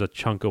over, and there's a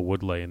chunk of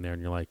wood laying there,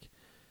 and you're like,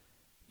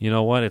 you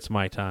know what? It's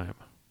my time.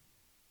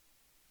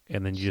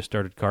 And then you just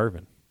started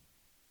carving,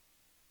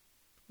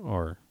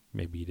 or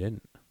maybe you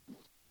didn't.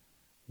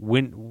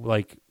 When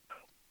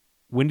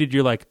did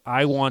you like,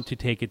 I want to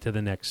take it to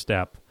the next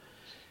step,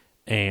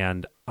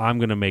 and I'm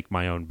going to make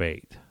my own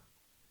bait?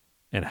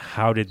 And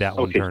how did that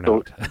one turn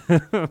out?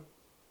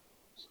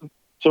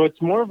 So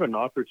it's more of an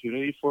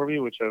opportunity for me,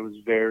 which I was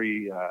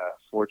very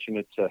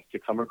fortunate to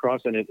come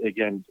across. And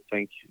again,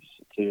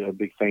 a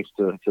big thanks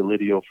to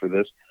Lidio for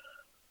this.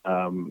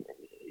 And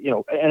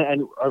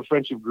our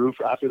friendship grew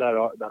after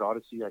that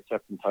Odyssey. I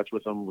kept in touch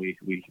with him. We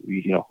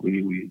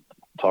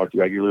talked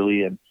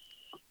regularly, and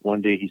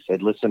one day he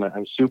said, "Listen,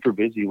 I'm super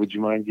busy. Would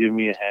you mind giving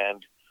me a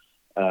hand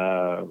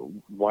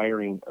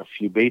wiring a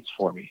few baits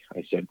for me?"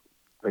 I said,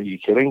 "Are you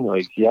kidding?"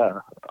 Like,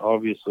 yeah,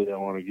 obviously I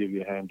want to give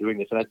you a hand doing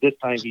this. And at this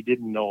time, he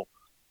didn't know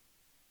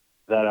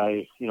that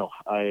I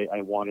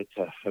wanted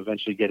to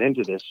eventually get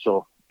into this.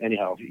 So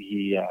anyhow,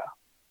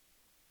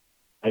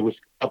 I was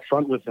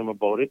upfront with him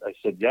about it. I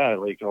said, "Yeah,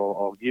 like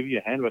I'll give you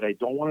a hand, but I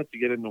don't want it to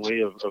get in the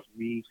way of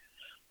me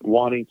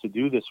wanting to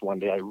do this one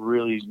day. I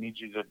really need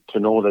you to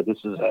know that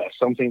this is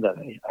something that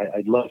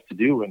I'd love to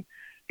do." And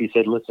he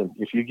said, "Listen,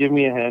 if you give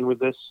me a hand with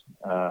this,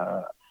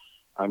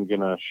 I'm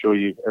going to show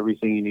you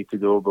everything you need to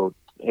know about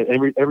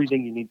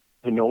everything you need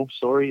to know,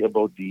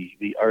 about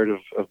the art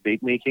of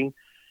bait making."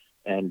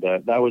 And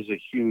that was a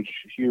huge,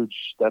 huge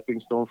stepping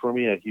stone for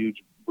me, a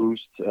huge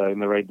boost in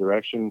the right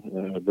direction.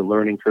 The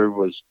learning curve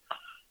was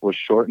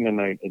shortened,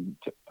 and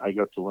I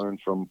got to learn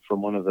from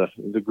one of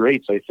the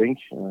greats, I think.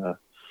 And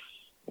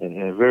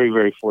a very,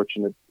 very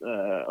fortunate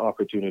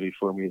opportunity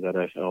for me that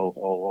I'll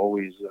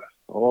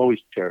always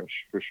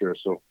cherish for sure.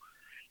 So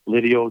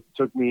Lidio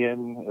took me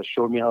in,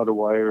 showed me how to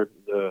wire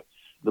the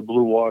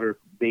blue water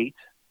bait,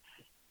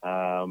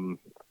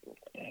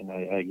 and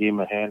I gave him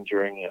a hand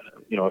during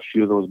a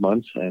few of those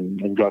months,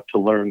 and got to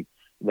learn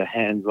the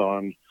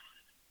hands-on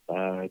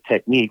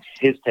technique,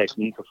 his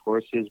technique, of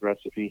course, his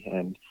recipe,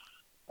 and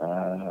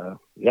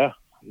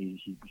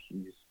he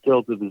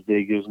still to this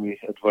day gives me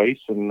advice,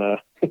 and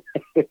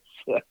it's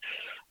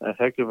a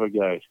heck of a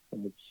guy.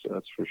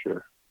 That's for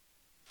sure.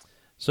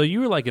 So you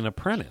were like an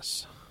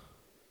apprentice.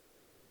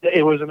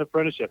 It was an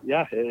apprenticeship,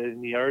 yeah,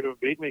 in the art of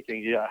bait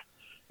making. Yeah,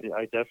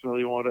 I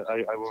definitely want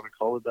to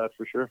call it that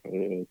for sure.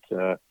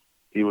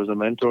 He was a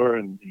mentor,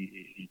 and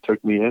he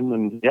took me in,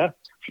 and yeah,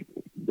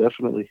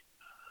 definitely.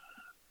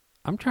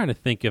 I'm trying to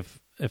think if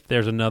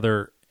there's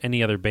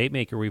any other bait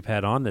maker we've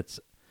had on that's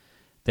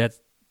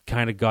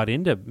kind of got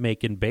into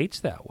making baits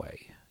that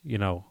way.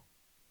 Do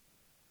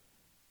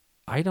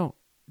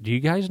you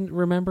guys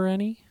remember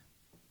any?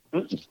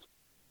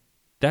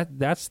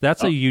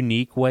 That's a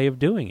unique way of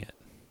doing it.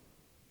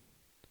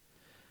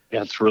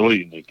 Yeah, it's really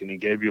unique, and he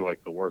gave you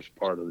like the worst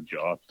part of the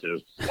job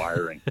too,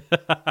 wiring.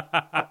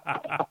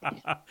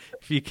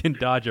 If you can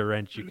dodge a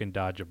wrench, you can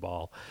dodge a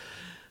ball.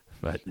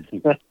 But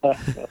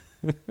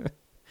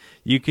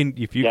you can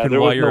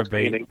wire a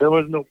bait. Painting. There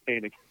was no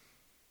painting.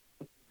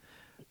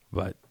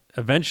 But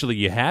eventually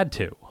you had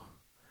to.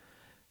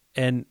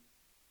 And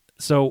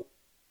so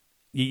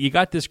you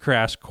got this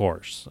crash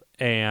course,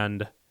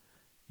 and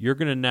you're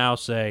going to now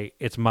say,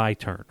 it's my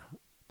turn.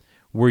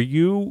 Were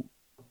you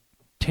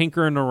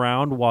tinkering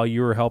around while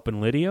you were helping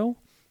Lidio?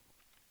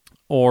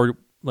 Or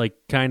like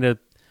kind of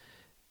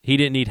he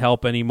didn't need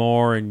help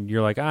anymore and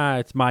you're like,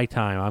 it's my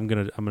time. I'm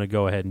going to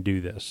go ahead and do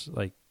this.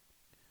 Like,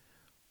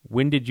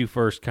 when did you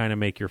first kind of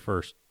make your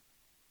first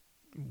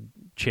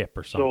chip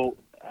or something?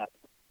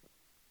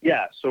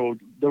 So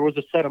there was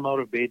a set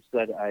amount of baits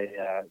that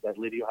that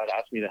Lidio had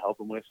asked me to help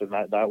him with, and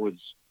that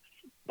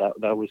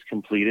was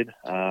completed.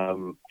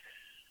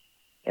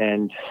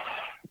 And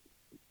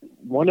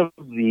one of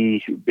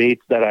the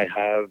baits that I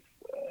have,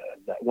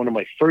 one of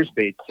my first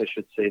baits, I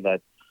should say,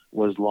 that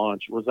was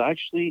launched was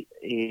actually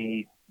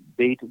a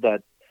bait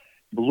that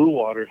Blue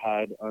Water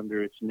had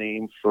under its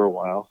name for a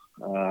while.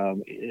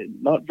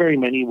 Not very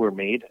many were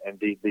made, and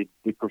they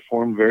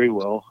performed very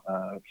well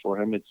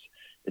for him.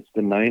 It's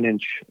the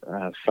 9-inch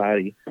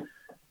fatty.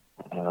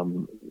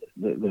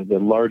 The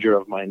larger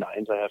of my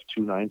nines. I have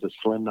two nines, a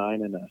slim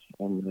 9 and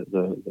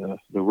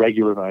the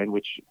regular 9,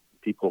 which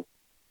people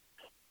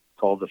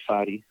call the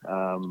fatty.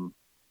 And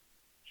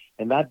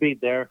that bait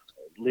there,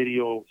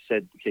 Lidio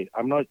said, okay,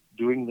 I'm not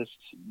doing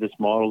this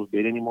model of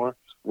bait anymore.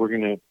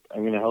 I'm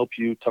gonna help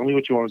you. Tell me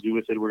what you want to do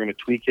with it. We're gonna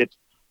tweak it.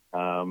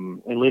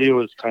 And Lidio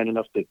was kind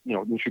enough to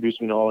introduce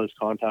me to all his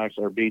contacts.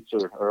 Our baits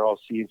are all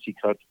CNC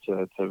cut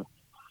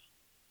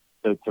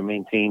to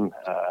maintain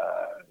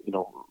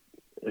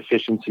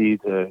efficiency,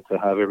 to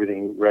have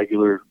everything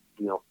regular,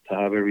 to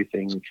have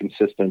everything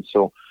consistent.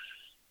 So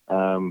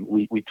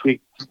we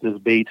tweaked this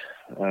bait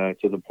to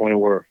the point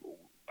where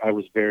I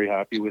was very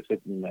happy with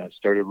it and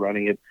started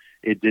running it.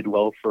 It did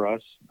well for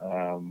us.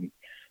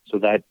 So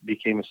that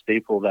became a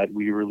staple that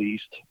we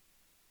released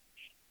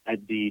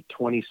at the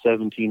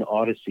 2017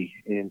 Odyssey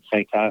in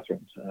St.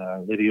 Catharines.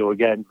 Lidio,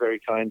 again, very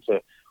kind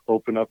to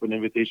open up an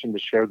invitation to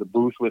share the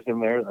booth with him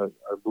there.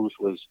 Our booth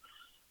was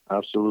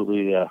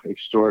absolutely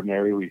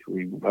extraordinary.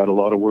 We had a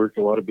lot of work.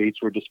 A lot of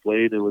baits were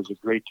displayed. It was a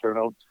great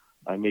turnout.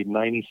 I made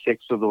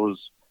 96 of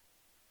those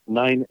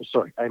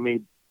I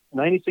made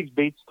 96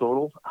 baits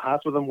total.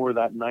 Half of them were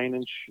that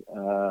 9-inch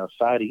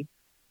fatty,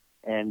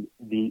 and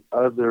the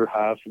other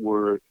half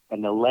were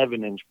an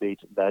 11-inch bait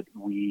that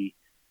we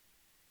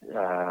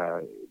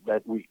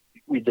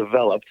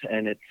developed,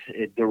 and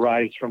it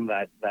derives from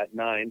that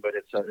 9, but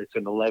it's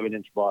an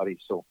 11-inch body.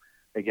 So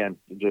again,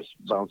 just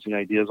bouncing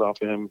ideas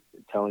off of him,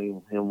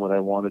 telling him what I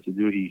wanted to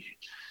do.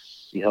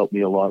 He helped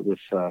me a lot with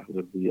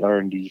the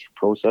R&D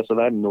process of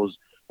that, and those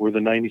were the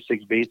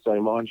 96 baits I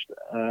launched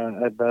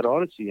at that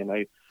Odyssey, and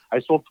I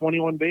sold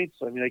 21 baits.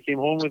 I mean, I came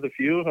home with a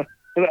few,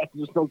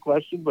 there's no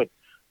question, but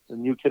the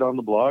new kid on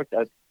the block,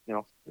 it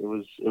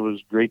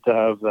was great to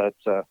have that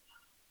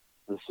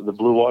the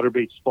Blue Water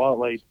Bait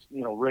spotlight,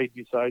 right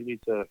beside me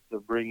to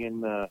bring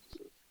in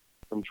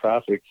some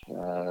traffic.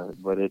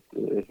 But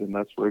and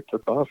that's where it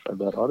took off at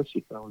that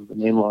Odyssey. That was the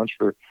main launch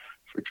for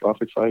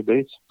Tropic 5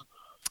 baits.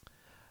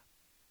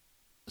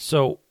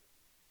 So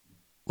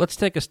let's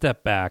take a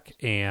step back,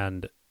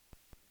 and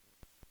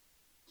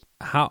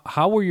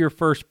how were your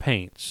first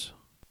paints?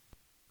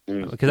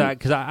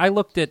 Because I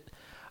looked at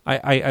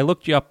I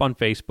looked you up on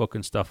Facebook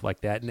and stuff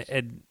like that,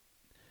 and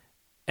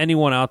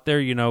anyone out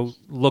there,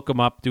 look them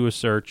up, do a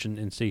search,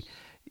 and see.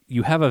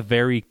 You have a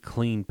very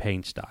clean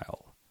paint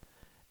style,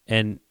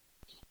 and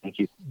thank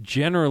you.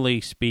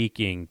 Generally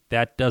speaking,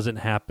 that doesn't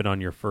happen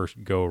on your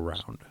first go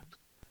around.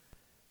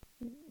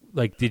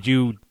 Like, did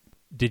you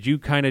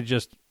kind of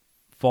just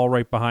fall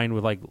right behind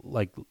with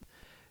like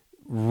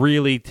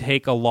really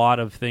take a lot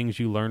of things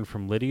you learned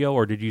from Lidio,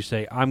 or did you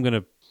say, I'm going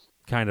to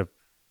kind of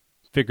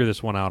figure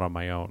this one out on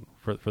my own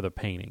for the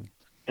painting?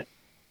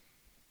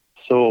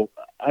 So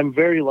I'm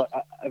very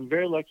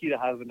lucky to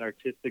have an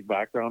artistic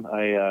background.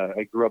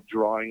 I grew up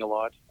drawing a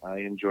lot. I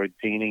enjoyed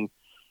painting.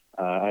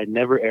 I'd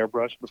never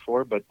airbrushed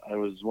before, but I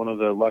was one of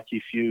the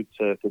lucky few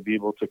to be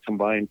able to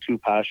combine two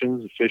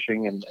passions,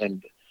 fishing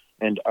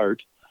and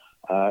art.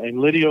 And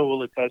Lidio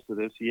will attest to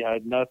this. He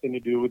had nothing to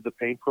do with the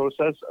paint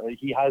process.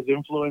 He has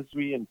influenced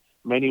me in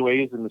many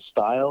ways in the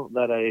style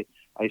that I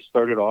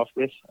started off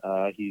with.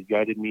 He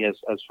guided me as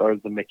far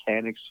as the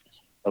mechanics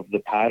of the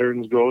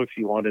patterns go, if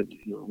you want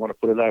to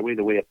put it that way,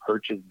 the way a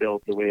perch is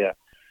built, the way a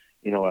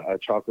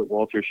chocolate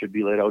Walter should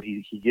be laid out.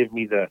 He gave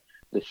me the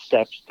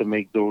steps to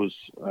make those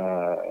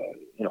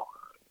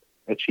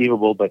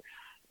achievable. But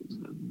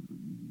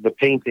the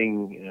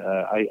painting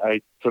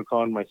I took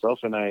on myself,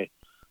 and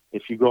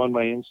if you go on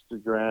my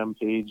Instagram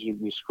page and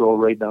you scroll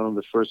right down to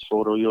the first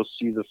photo, you'll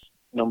see the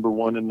number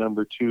 1 and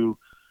number 2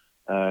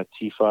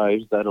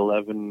 T5s, that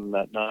 11,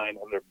 that 9, and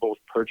they're both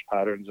perch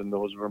patterns, and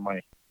those were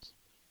my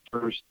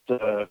first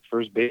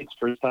baits,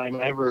 first time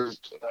ever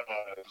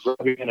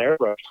rubbing an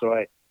airbrush.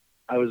 So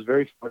I was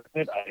very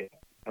fortunate.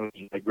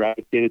 I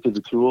gravitated to the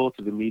tool,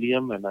 to the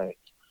medium, and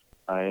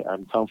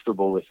I'm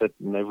comfortable with it.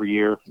 And every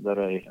year that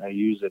I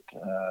use it,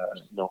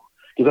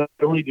 because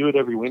I only do it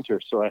every winter.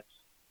 So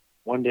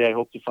one day I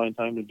hope to find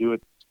time to do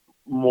it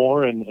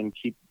more and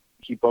keep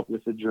up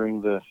with it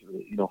during the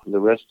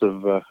rest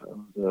of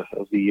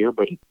the year.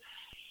 But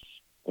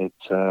I'm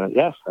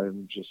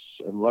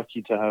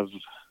lucky to have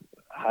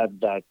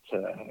had that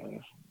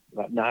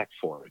knack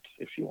for it,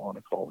 if you want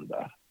to call it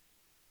that.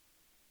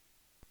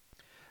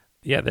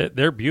 Yeah,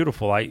 they're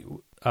beautiful.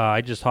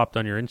 I just hopped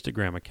on your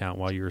Instagram account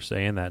while you were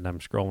saying that, and I'm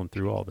scrolling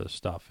through all this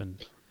stuff,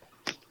 and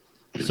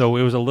so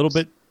it was a little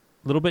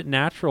bit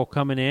natural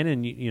coming in,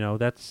 and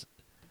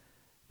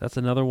that's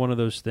another one of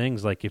those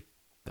things. Like, if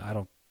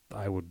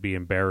I would be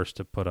embarrassed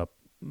to put up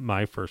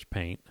my first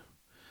paint,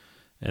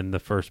 and the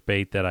first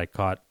bait that I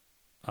caught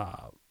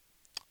a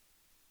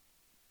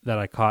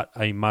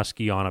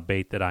muskie on a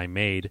bait that I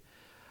made.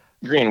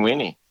 Green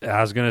weenie. I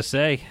was going to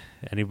say,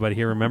 anybody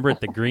here remember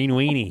it? The green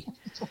weenie.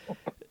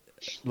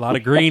 A lot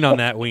of green on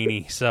that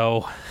weenie,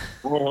 so.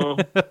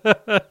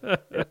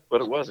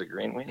 But it was a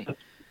green weenie.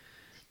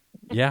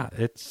 Yeah,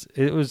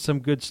 it was some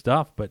good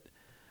stuff. But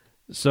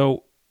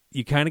so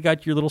you kind of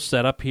got your little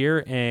setup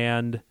here,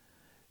 and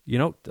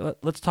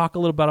let's talk a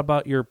little bit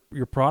about your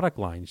product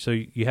line. So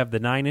you have the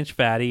 9-inch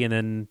fatty, and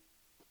then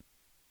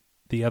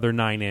the other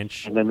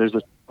 9-inch, and then there's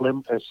a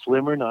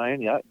slimmer 9,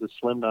 the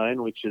slim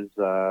 9, which is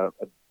a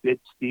bit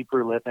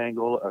steeper lip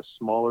angle, a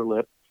smaller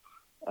lip,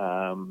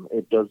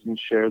 It doesn't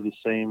share the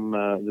same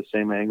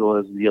angle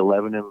as the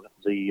 11 and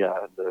the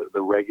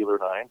regular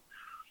 9.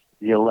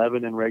 The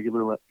 11 and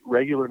regular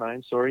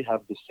 9,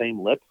 have the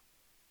same lip,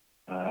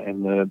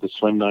 and the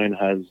Slim 9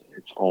 has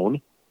its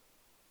own.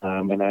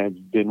 And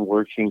I've been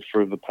working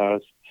for the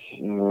past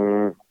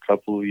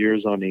couple of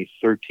years on a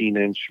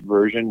 13-inch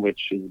version,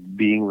 which is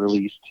being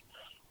released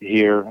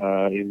here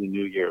in the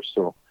new year.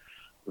 So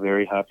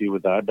very happy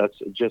with that. That's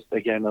just,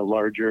 again, a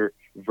larger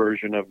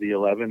version of the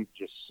 11,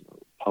 just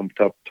pumped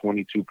up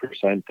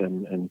 22%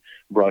 and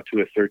brought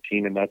to a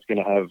 13. And that's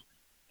going to have,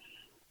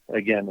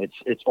 again,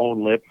 its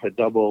own lip, a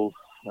double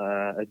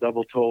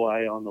toe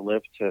eye on the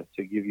lip to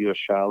give you a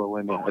shallow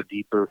and a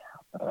deeper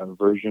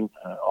version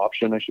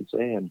option, I should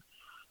say. And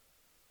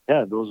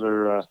yeah, those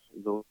are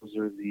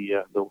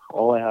the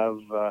all I have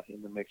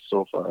in the mix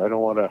so far. I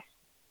don't want to,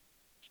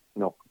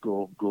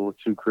 go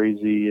too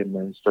crazy and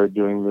then start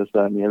doing this,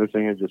 that, and the other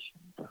thing.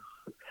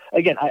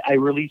 I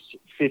release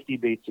 50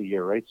 baits a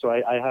year, right? So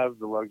I have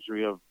the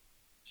luxury of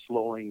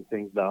slowing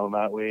things down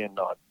that way and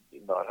not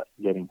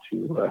getting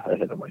too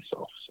ahead of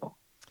myself. So.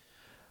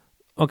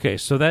 Okay,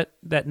 so that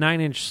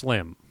 9-inch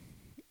Slim,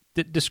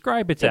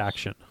 describe its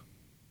action.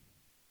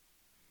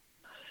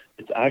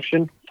 Its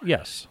action?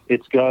 Yes.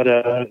 It's got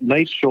a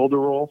nice shoulder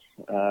roll.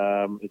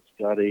 It's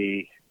got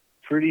a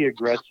pretty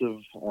aggressive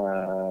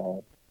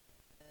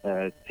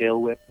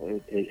tail whip.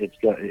 It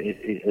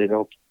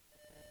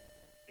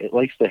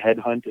likes to head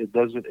hunt. It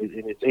doesn't.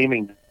 It's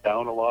aiming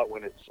down a lot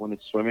when it's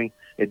swimming.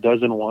 It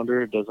doesn't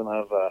wander. It doesn't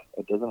have a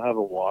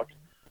walk,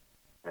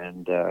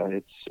 and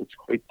it's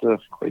quite the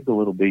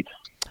little bait.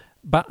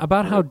 But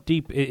about how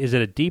deep is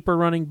it? A deeper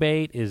running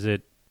bait? Is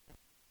it?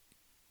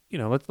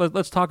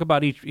 Let's talk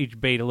about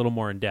each bait a little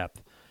more in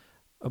depth.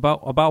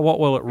 About what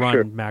will it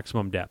run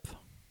maximum depth?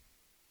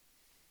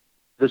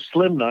 The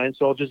Slim 9.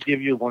 So I'll just give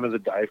you one of the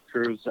dive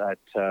curves at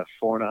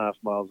 4.5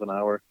 miles an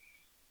hour.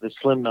 The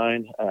Slim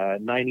 9,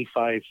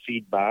 95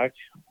 feet back,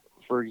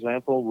 for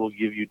example, will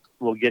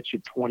get you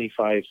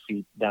 25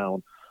 feet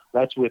down.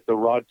 That's with the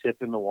rod tip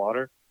in the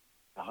water,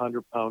 a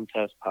 100-pound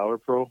Test Power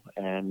Pro,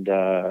 and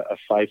a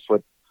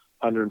 5-foot,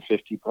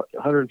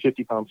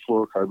 150-pound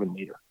fluorocarbon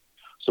leader.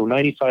 So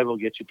 95 will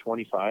get you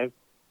 25.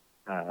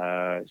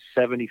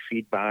 70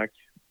 feet back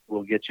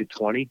will get you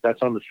 20.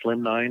 That's on the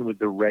Slim 9 with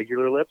the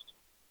regular lips.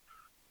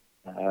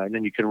 And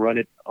then you can run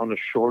it on a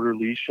shorter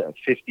leash at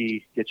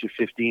 50, get you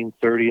 15,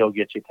 30, I'll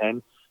get you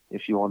 10.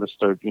 If you want to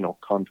start,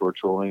 contour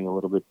trolling a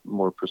little bit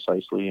more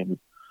precisely and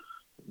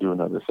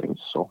doing other things.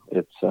 So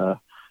it's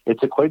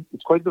quite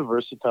the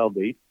versatile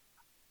bait.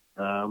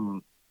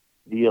 The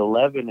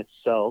 11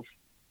 itself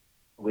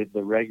with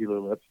the regular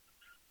lip,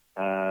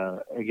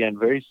 again,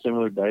 very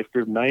similar dive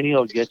curve. 90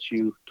 will get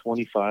you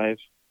 25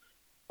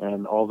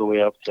 and all the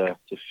way up to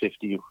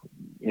 50,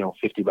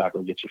 50 back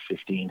will get you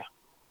 15.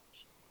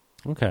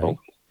 Okay.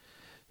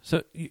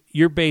 So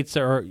your baits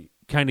are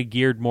kind of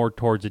geared more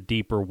towards a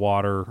deeper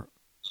water,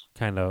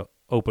 kind of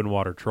open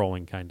water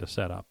trolling kind of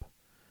setup.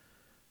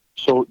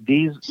 So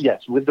these,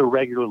 yes, with the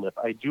regular lip.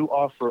 I do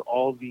offer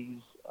all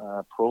these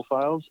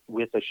profiles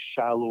with a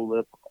shallow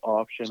lip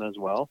option as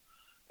well,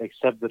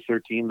 except the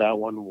 13. That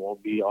one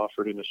won't be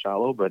offered in a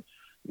shallow, but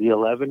the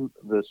 11,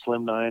 the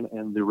Slim 9,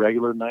 and the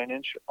regular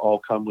 9-inch all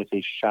come with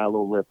a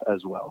shallow lip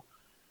as well.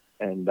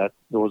 And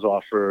those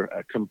offer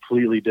a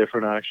completely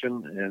different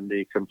action and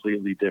a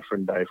completely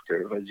different dive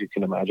curve, as you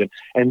can imagine.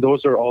 And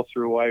those are all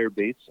through wire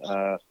baits.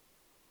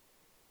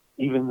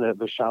 Even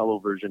the shallow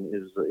version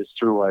is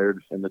through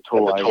wired, and the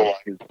toe eye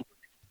is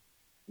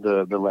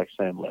the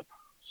Lexan lip.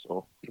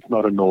 So it's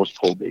not a nose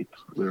pull bait.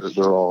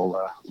 They're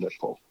all lip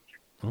pull.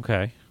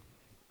 Okay.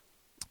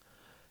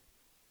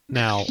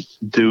 Now,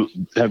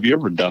 have you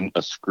ever done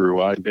a screw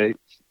eye bait?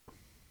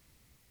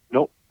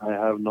 Nope, I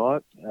have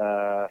not.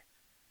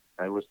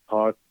 I was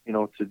taught,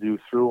 to do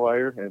through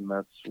wire, and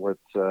that's what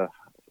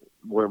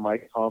where my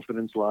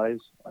confidence lies.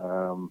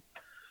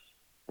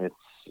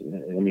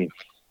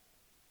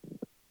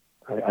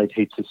 I'd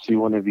hate to see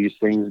one of these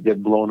things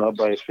get blown up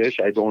by a fish.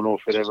 I don't know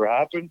if it ever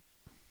happened.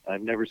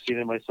 I've never seen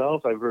it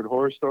myself. I've heard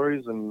horror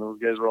stories, and those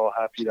guys were all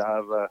happy to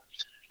have a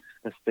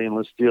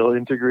stainless steel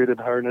integrated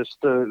harness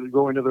to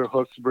go into their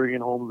hooks,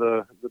 bringing home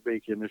the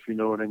bacon, if you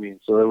know what I mean.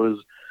 So it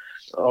was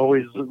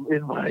always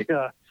in my,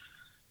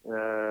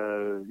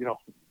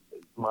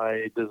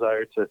 my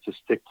desire to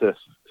stick to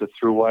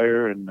through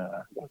wire, and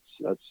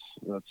that's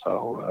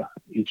how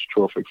each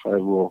Trophic 5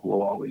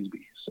 will always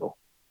be. So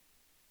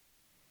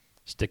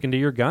sticking to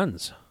your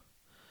guns.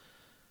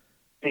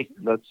 Hey,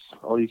 that's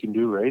all you can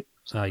do, right?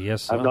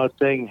 Yes. I'm not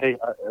saying, hey,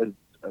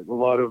 a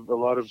lot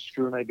of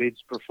screw and eye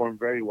baits perform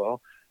very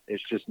well.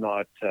 It's just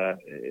not.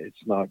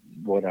 It's not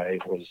what I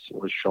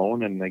was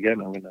shown. And again,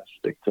 I'm going to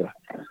stick to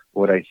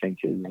what I think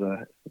is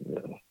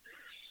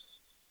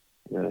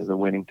the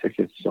winning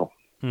ticket. So.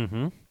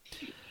 Mm-hmm.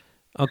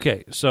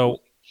 Okay,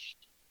 so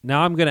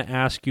now I'm going to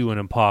ask you an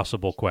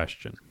impossible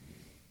question.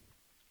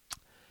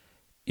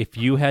 If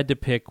you had to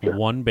pick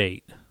one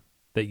bait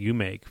that you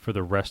make for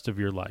the rest of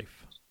your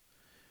life,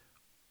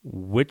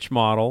 which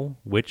model,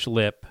 which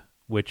lip,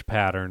 which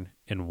pattern,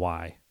 and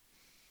why?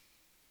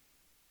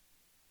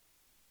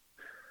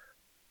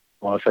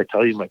 Well, if I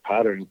tell you my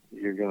pattern,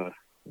 you're gonna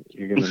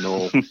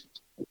know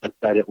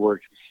that it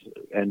works,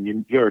 and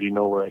you already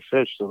know where I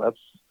fish, so that's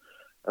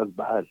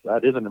bad.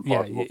 That is an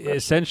impossible question.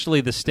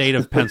 Essentially the state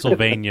of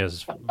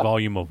Pennsylvania's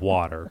volume of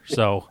water.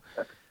 So,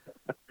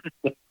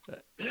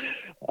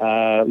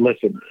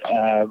 listen,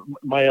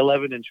 my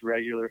 11-inch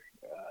regular,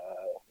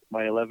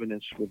 my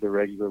 11-inch with the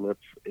regular lip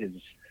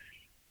is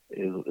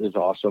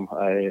awesome.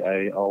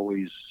 I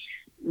always,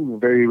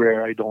 very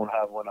rare, I don't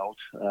have one out.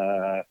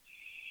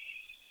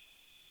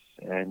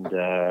 And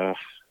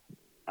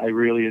I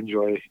really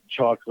enjoy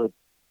chocolate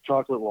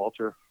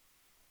Walter,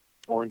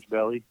 orange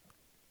belly.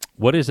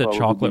 What is a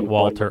chocolate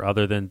Walter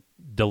other than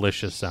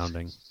delicious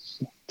sounding?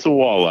 It's a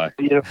walleye.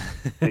 Yeah,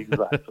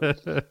 exactly.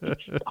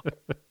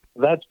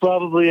 That's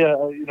probably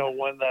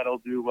one that'll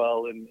do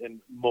well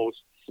in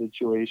most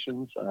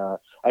situations.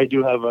 I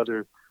do have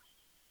other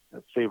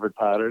favorite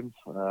patterns,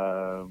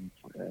 and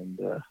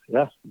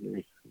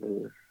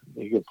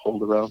they get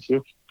pulled around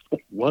too.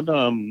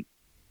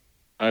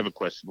 I have a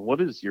question.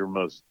 What is your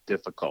most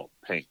difficult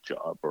paint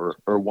job, or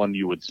one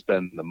you would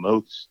spend the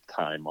most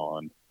time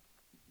on?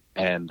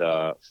 And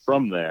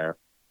from there,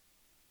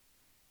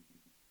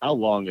 how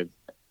long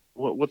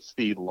what's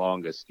the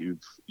longest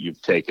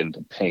you've taken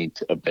to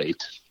paint a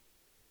bait?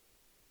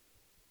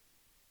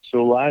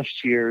 So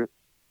last year,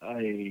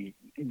 I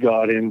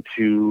got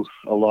into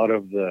a lot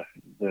of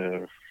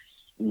the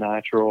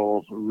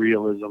natural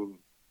realism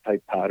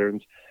type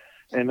patterns,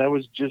 and that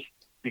was just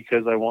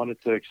because I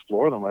wanted to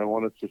explore them. I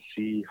wanted to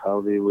see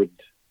how they would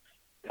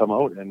come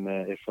out, and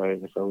if I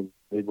was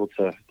able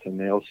to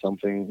nail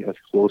something as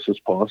close as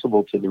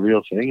possible to the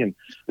real thing. And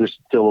there's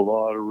still a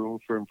lot of room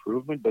for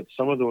improvement, but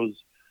some of those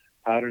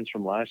patterns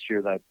from last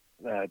year,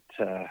 that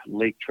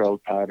lake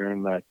trout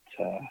pattern, that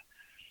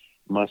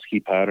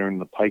muskie pattern,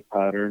 the pike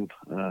pattern,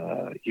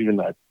 even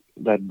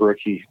that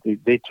brookie,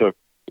 they took,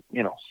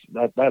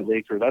 that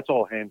laker, that's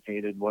all hand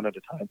painted one at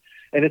a time,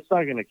 and it's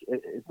not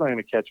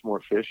gonna catch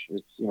more fish.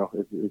 It's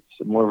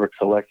it's more of a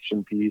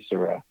collection piece,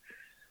 or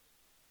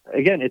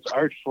again, it's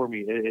art for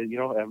me.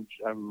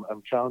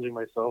 I'm challenging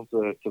myself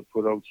to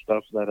put out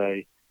stuff that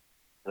I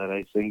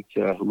think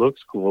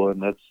looks cool,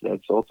 and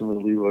that's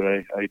ultimately what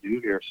I do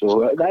here.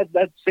 So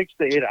that 6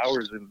 to 8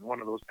 hours in one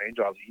of those paint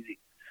jobs easy.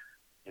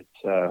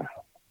 It's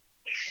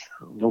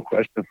no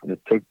question.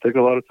 It took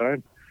a lot of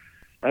time.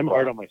 I'm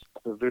hard on myself.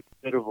 If there's a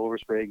bit of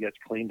overspray, it gets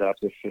cleaned up.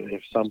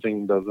 If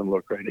something doesn't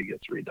look right, it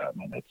gets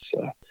redone. And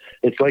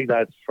it's like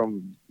that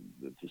from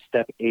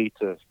step A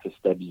to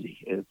step Z.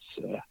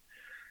 It's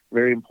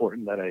very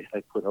important that I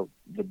put out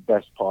the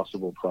best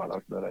possible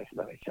product that I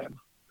can.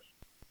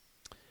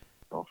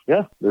 So,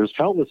 yeah, there's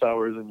countless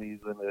hours in these,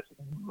 and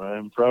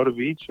I'm proud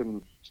of each.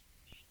 And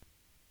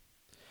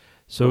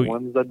so the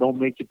ones that don't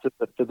make it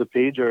to the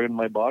page are in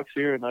my box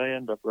here, and I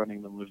end up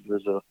running them if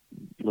there's a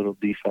little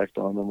defect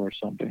on them or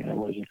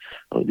something.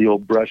 The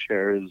old brush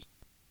hair is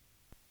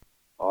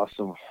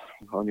awesome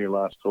on your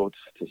last coat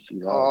to see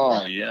that.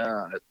 Oh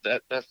yeah,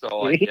 that's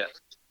all I get.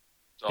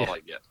 That's all I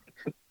get.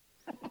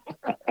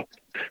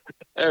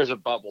 There's a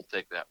bubble.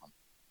 Take that one.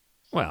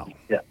 Well,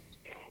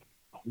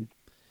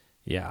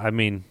 yeah. I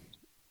mean,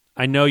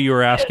 I know you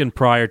were asking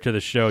prior to the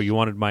show. You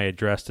wanted my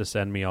address to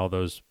send me all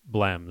those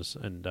blems,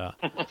 and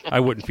I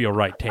wouldn't feel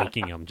right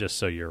taking them. Just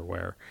so you're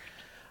aware,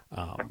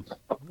 I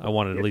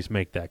wanted to at least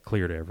make that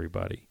clear to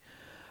everybody.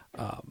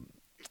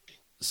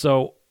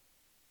 So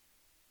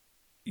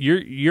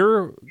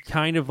you're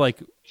kind of like,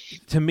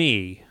 to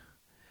me,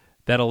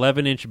 that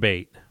 11-inch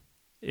bait.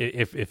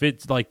 If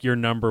it's like your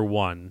number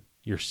one,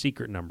 your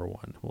secret number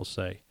one, we'll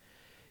say,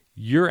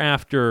 you're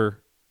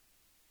after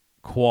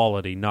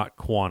quality, not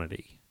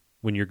quantity,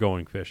 when you're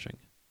going fishing.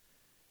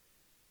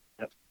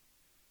 Yep.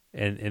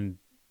 And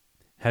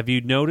have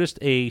you noticed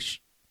a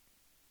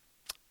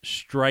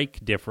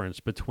strike difference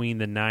between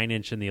the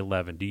 9-inch and the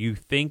 11? Do you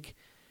think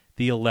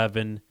the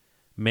 11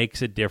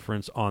 makes a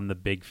difference on the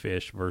big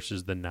fish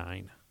versus the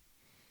 9?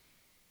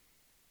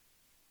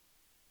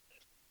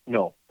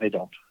 No, I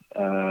don't.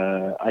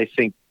 I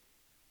think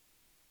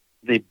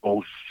they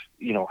both,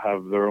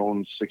 have their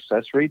own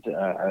success rate.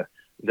 The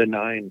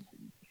 9,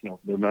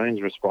 the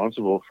 9's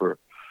responsible for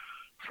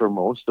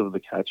most of the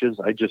catches.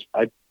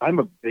 I'm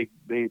a big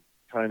bait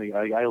kind of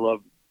guy. I love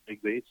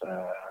big baits.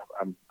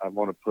 I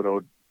want to put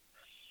out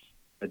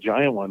a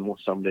giant one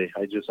someday.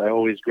 I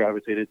always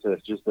gravitated to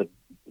just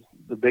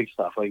the big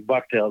stuff, like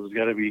bucktails has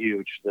got to be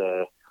huge.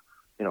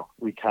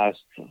 We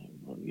cast, a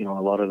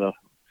lot of the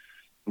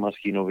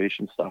musky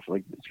innovation stuff.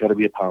 Like, it's got to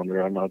be a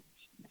pounder. I'm not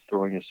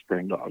throwing a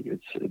spring dog.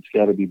 It's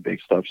got to be big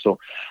stuff. So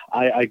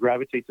I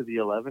gravitate to the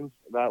 11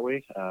 that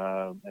way,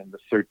 and the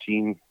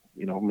 13,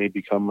 may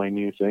become my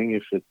new thing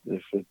if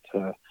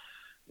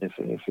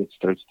it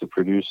starts to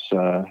produce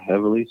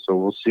heavily. So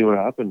we'll see what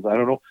happens. I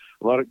don't know.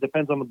 It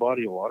depends on the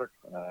body of water.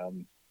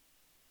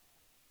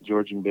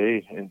 Georgian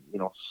Bay and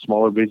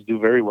smaller baits do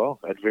very well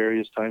at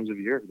various times of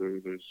year.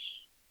 There's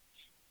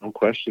no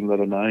question that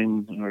a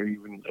 9 or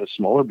even a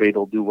smaller bait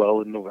will do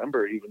well in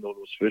November, even though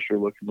those fish are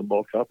looking to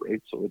bulk up,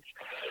 right? So it's,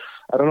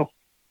 I don't know.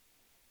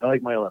 I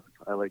like my 11.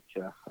 I like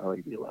the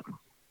 11.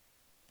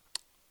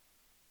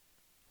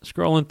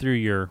 Scrolling through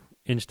your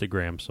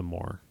Instagram some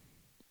more.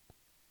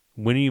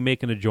 When are you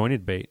making a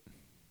jointed bait?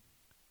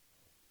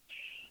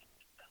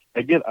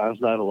 I get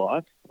asked that a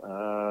lot,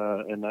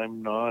 and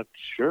I'm not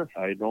sure.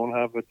 I don't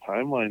have a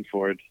timeline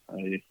for it.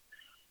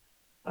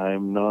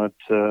 I'm not.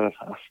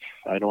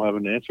 I don't have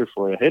an answer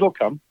for it. It'll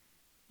come.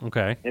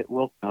 Okay. It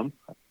will come,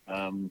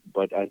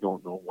 but I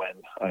don't know when.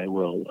 I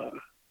will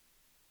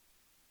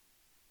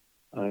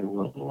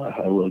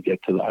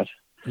get to that.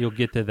 You'll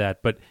get to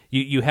that, but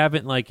you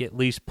haven't like at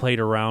least played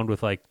around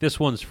with like, this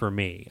one's for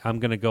me. I'm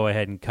going to go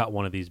ahead and cut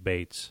one of these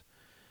baits,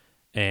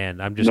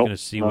 and I'm just going to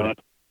see what.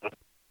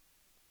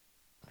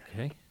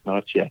 Okay.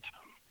 Not yet.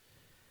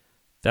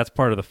 That's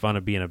part of the fun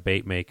of being a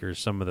bait maker.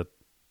 Some of the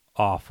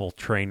awful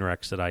train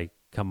wrecks that I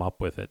come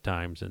up with at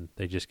times, and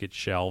they just get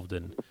shelved,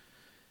 and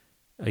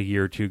a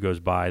year or two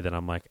goes by, then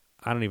I'm like,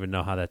 I don't even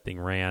know how that thing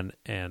ran,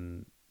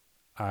 and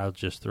I'll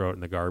just throw it in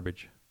the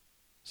garbage.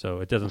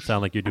 So it doesn't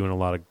sound like you're doing a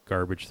lot of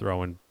garbage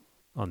throwing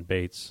on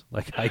baits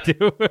like I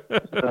do.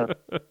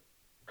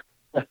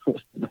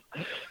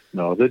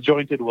 No, the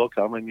jointed will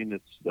come. I mean,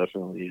 it's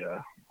definitely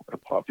a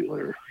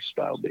popular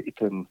style bait,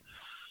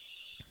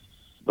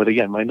 but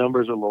again, my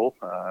numbers are low.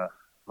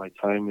 My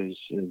time is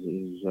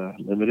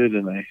limited,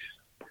 and I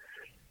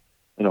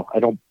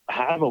don't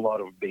have a lot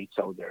of baits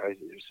out there.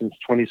 Since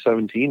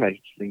 2017, I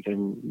think I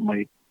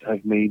might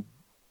have made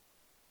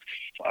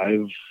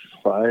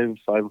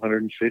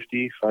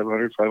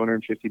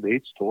 550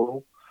 baits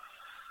total.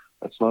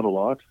 That's not a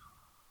lot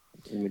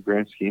in the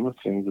grand scheme of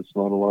things. It's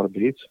not a lot of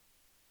baits.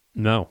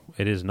 No,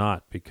 it is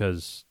not,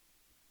 because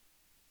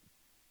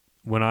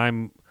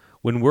when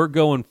we're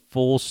going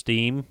full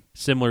steam,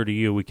 similar to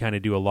you, we kind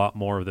of do a lot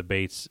more of the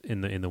baits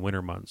in the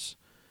winter months.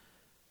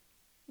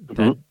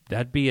 Mm-hmm.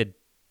 That'd be a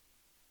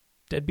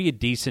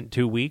decent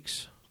 2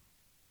 weeks.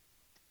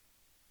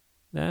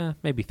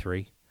 Maybe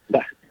 3.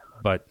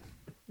 But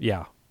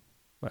yeah,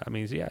 I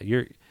mean, yeah,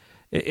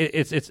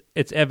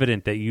 it's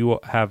evident that you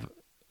have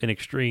an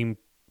extreme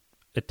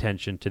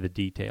attention to the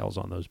details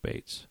on those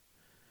baits.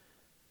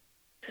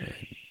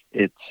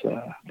 It's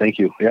thank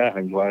you. Yeah,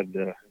 I'm glad.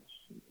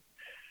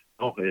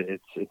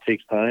 It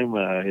takes time.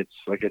 It's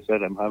like I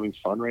said, I'm having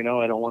fun right now.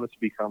 I don't want it to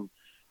become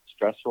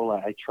stressful.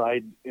 I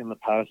tried in the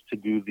past to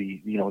do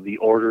the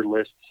order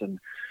lists, and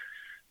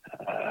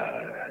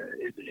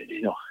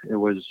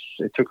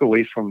it took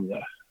away from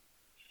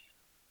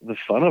the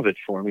fun of it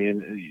for me.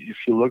 And if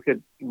you look at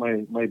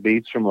my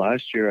baits from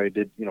last year, I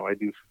do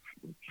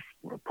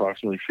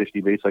approximately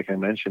 50 baits, like I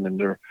mentioned, and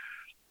they're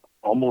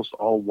almost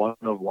all one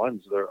of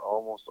ones. They're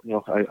almost,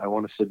 I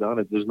want to sit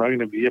down. There's not going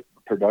to be a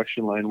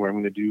production line where I'm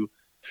going to do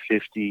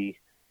 50,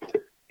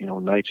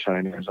 night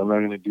shiners. I'm not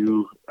going to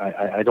do,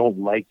 I don't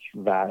like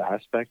that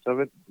aspect of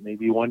it.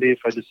 Maybe one day if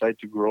I decide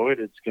to grow it,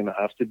 it's going to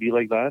have to be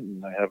like that.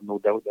 And I have no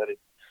doubt that it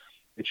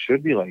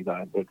should be like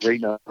that. But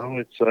right now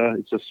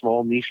it's a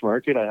small niche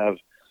market. I have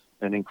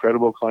an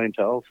incredible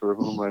clientele for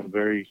whom I'm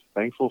very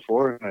thankful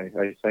for. And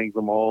I thank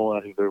them all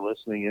if they're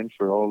listening in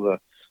for all the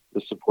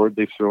support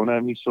they've thrown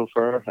at me so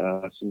far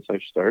since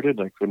I've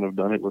started. I couldn't have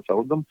done it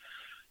without them.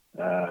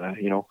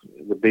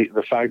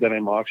 The fact that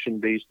I'm auction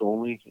based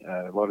only,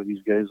 a lot of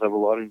these guys have a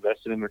lot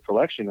invested in their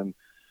collection, and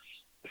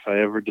if I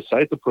ever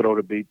decide to put out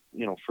a bait,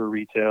 for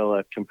retail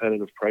at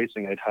competitive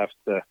pricing, I'd have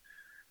to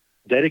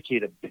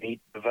dedicate a bait,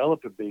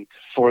 develop a bait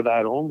for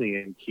that only,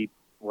 and keep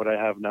what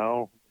I have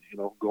now,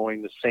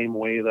 going the same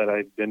way that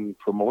I've been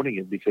promoting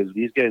it, because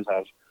these guys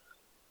have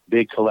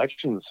big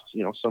collections.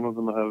 Some of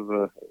them have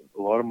a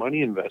lot of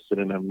money invested,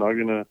 and I'm not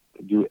going to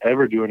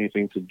ever do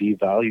anything to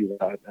devalue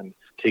that and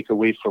take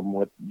away from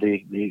what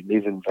they've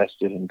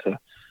invested into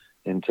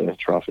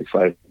Trophic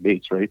 5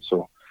 baits, right?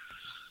 So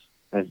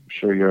I'm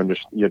sure you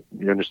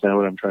understand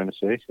what I'm trying to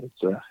say.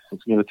 It's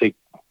going to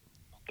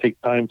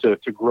take time to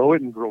grow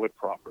it and grow it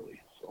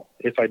properly. So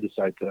if I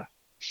decide to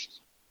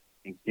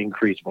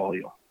increase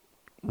volume.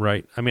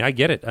 Right. I mean, I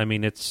get it. I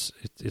mean, it's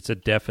a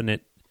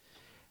definite.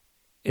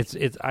 It's.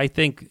 I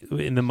think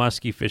in the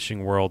musky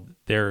fishing world,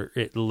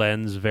 it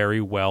lends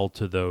very well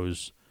to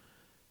those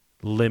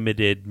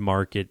limited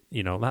market.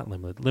 Not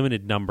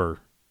limited number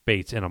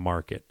baits in a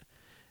market,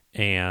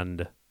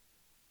 and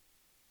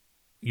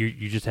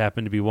you just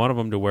happen to be one of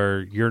them, to where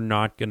you're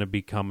not going to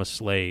become a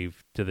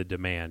slave to the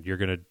demand. You're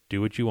going to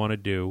do what you want to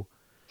do,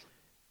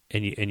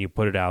 and you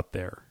put it out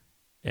there,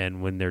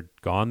 and when they're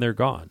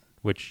gone,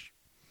 which.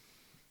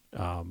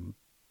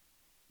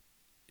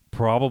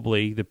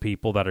 Probably the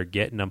people that are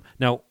getting them.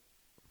 Now,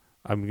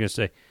 I'm going to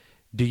say,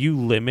 do you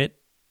limit,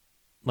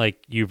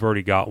 like you've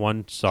already got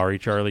one, sorry,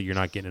 Charlie, you're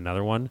not getting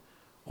another one,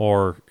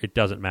 or it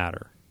doesn't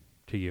matter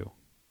to you?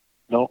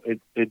 No, it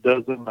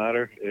doesn't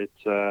matter. It's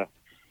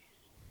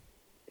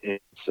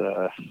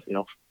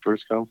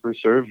first come,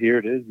 first serve. Here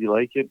it is. You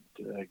like it,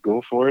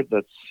 go for it.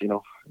 That's,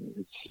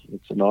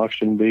 it's an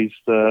auction based,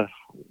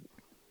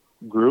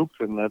 group,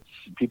 and that's,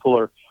 people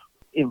are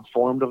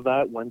informed of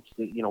that once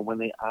when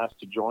they ask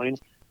to join.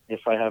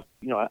 If I have,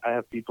 I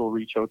have people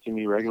reach out to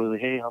me regularly.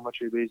 Hey, how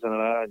much are your baits? And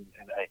I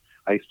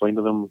explain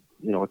to them,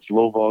 it's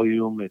low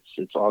volume,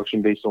 it's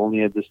auction based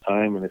only at this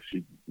time, and if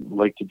you'd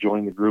like to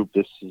join the group,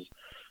 this is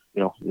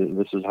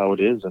how it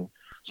is. And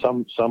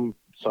some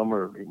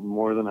are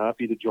more than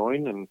happy to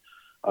join, and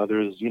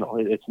others,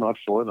 it's not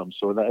for them.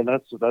 So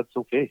that's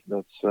okay.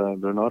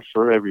 They're not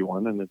for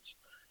everyone, and it's,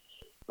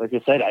 like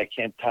I said, I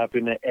can't tap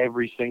into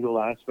every single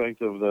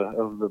aspect of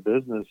the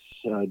business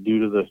due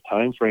to the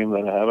time frame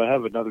that I have. I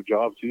have another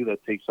job too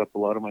that takes up a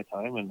lot of my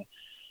time, and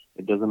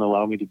it doesn't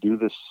allow me to do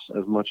this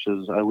as much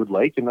as I would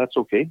like, and that's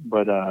okay.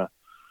 But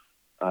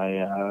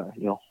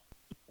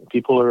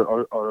people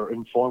are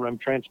informed. I'm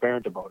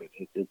transparent about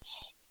it. This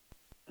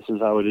is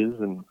how it is,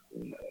 and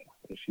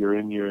if you're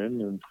in, you're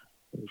in, and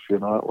if you're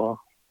not, well,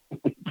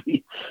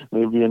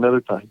 maybe another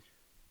time.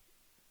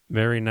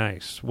 Very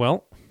nice.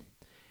 Well,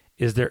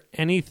 is there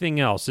anything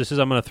else?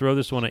 I'm going to throw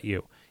this one at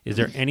you. Is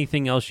there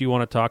anything else you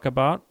want to talk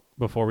about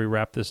before we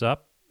wrap this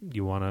up?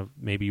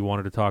 Maybe you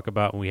wanted to talk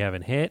about and we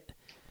haven't hit?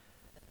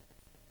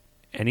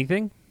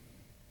 Anything?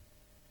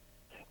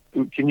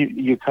 Can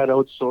you cut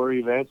out?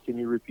 Sorry, Vance. Can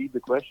you repeat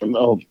the question?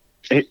 No,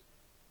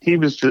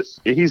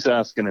 he's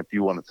asking if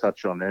you want to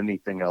touch on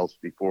anything else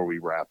before we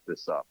wrap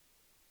this up.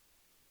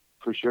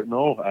 For sure.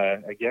 No.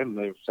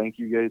 Again, thank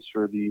you guys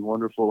for the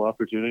wonderful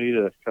opportunity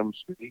to come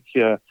speak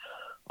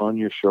on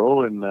your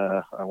show, and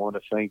I want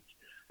to thank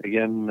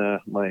again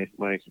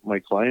my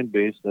client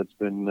base that's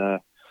been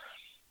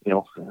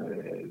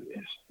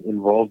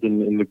involved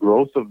in the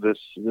growth of this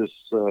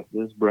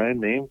brand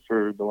name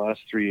for the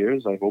last 3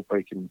 years. I hope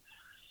I can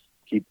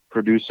keep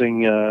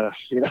producing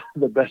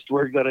the best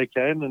work that I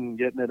can and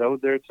getting it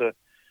out there to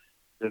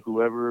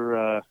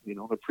whoever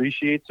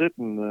appreciates it,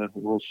 and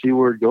we'll see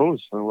where it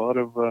goes. A lot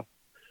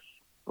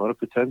of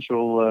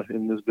potential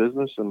in this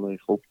business, and I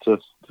hope to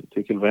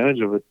take advantage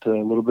of it a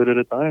little bit at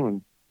a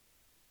time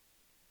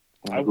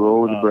and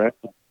grow the brand.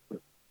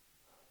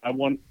 I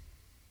want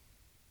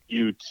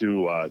you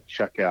to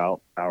check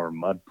out our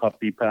mud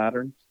puppy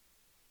pattern.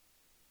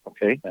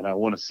 Okay. And I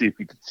want to see if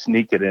you could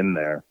sneak it in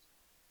there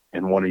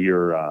in one of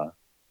your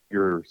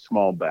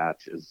small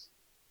batches.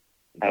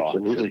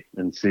 Absolutely.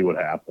 And see what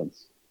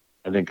happens.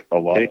 I think a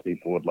lot of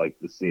people would like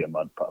to see a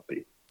mud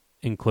puppy.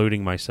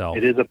 Including myself.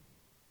 It is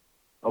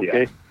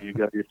okay. Yeah. You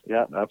got your,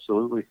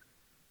 absolutely.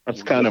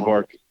 That's kind of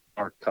our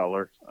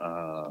color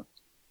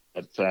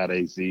at Fat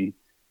AZ.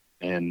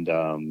 And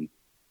a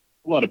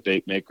lot of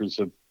bait makers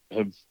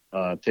have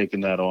taken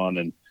that on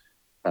and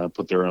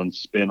put their own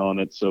spin on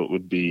it. So it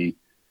would be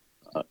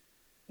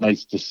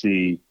nice to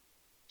see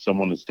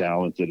someone as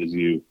talented as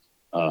you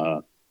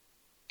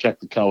check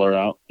the color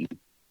out.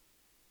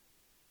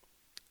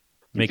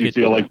 If you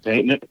feel like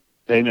paint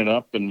it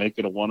up and make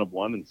it a one of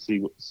one and see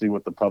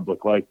what the public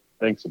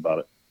thinks about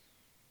it.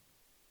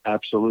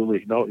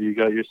 Absolutely. No, you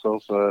got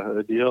yourself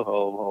a deal.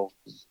 I'll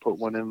put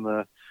one in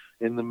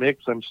the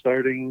mix. I'm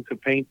starting to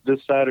paint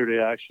this Saturday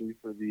actually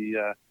for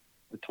the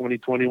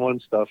 2021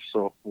 stuff.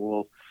 So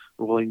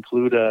we'll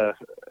include a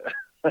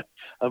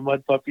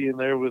mud puppy in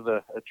there with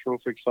a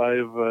Trophic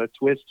 5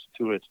 twist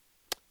to it.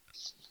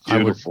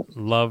 Beautiful. I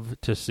would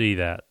love to see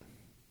that.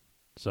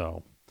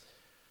 So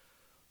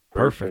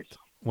perfect.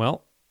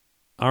 Well,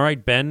 all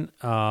right, Ben.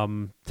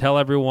 Tell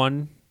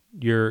everyone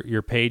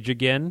your page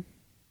again.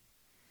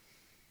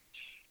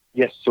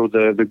 Yes, so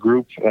the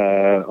group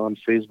on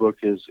Facebook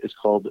is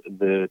called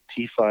the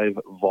T5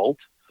 Vault.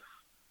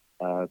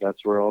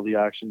 That's where all the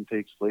action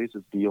takes place.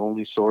 It's the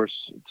only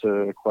source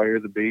to acquire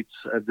the baits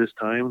at this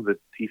time, the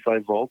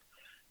T5 Vault.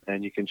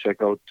 And you can check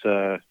out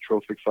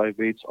Trophic 5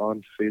 Baits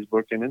on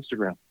Facebook and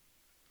Instagram.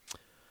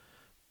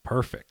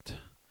 Perfect.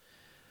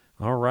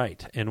 All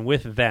right. And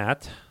with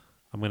that,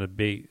 I'm going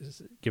to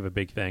give a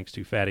big thanks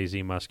to Fat AZ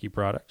Muskie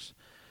Products,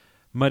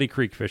 Muddy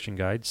Creek Fishing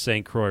Guide,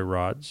 St. Croix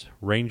Rods,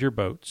 Ranger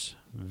Boats,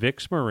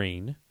 Vix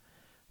Marine,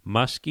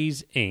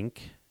 Muskies Inc.,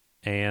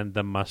 and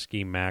the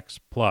Muskie Max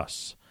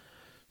Plus.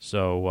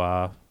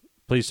 So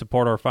please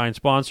support our fine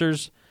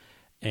sponsors,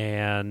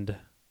 and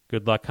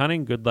good luck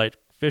hunting, good luck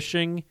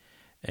fishing,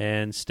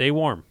 and stay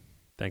warm.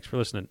 Thanks for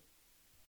listening.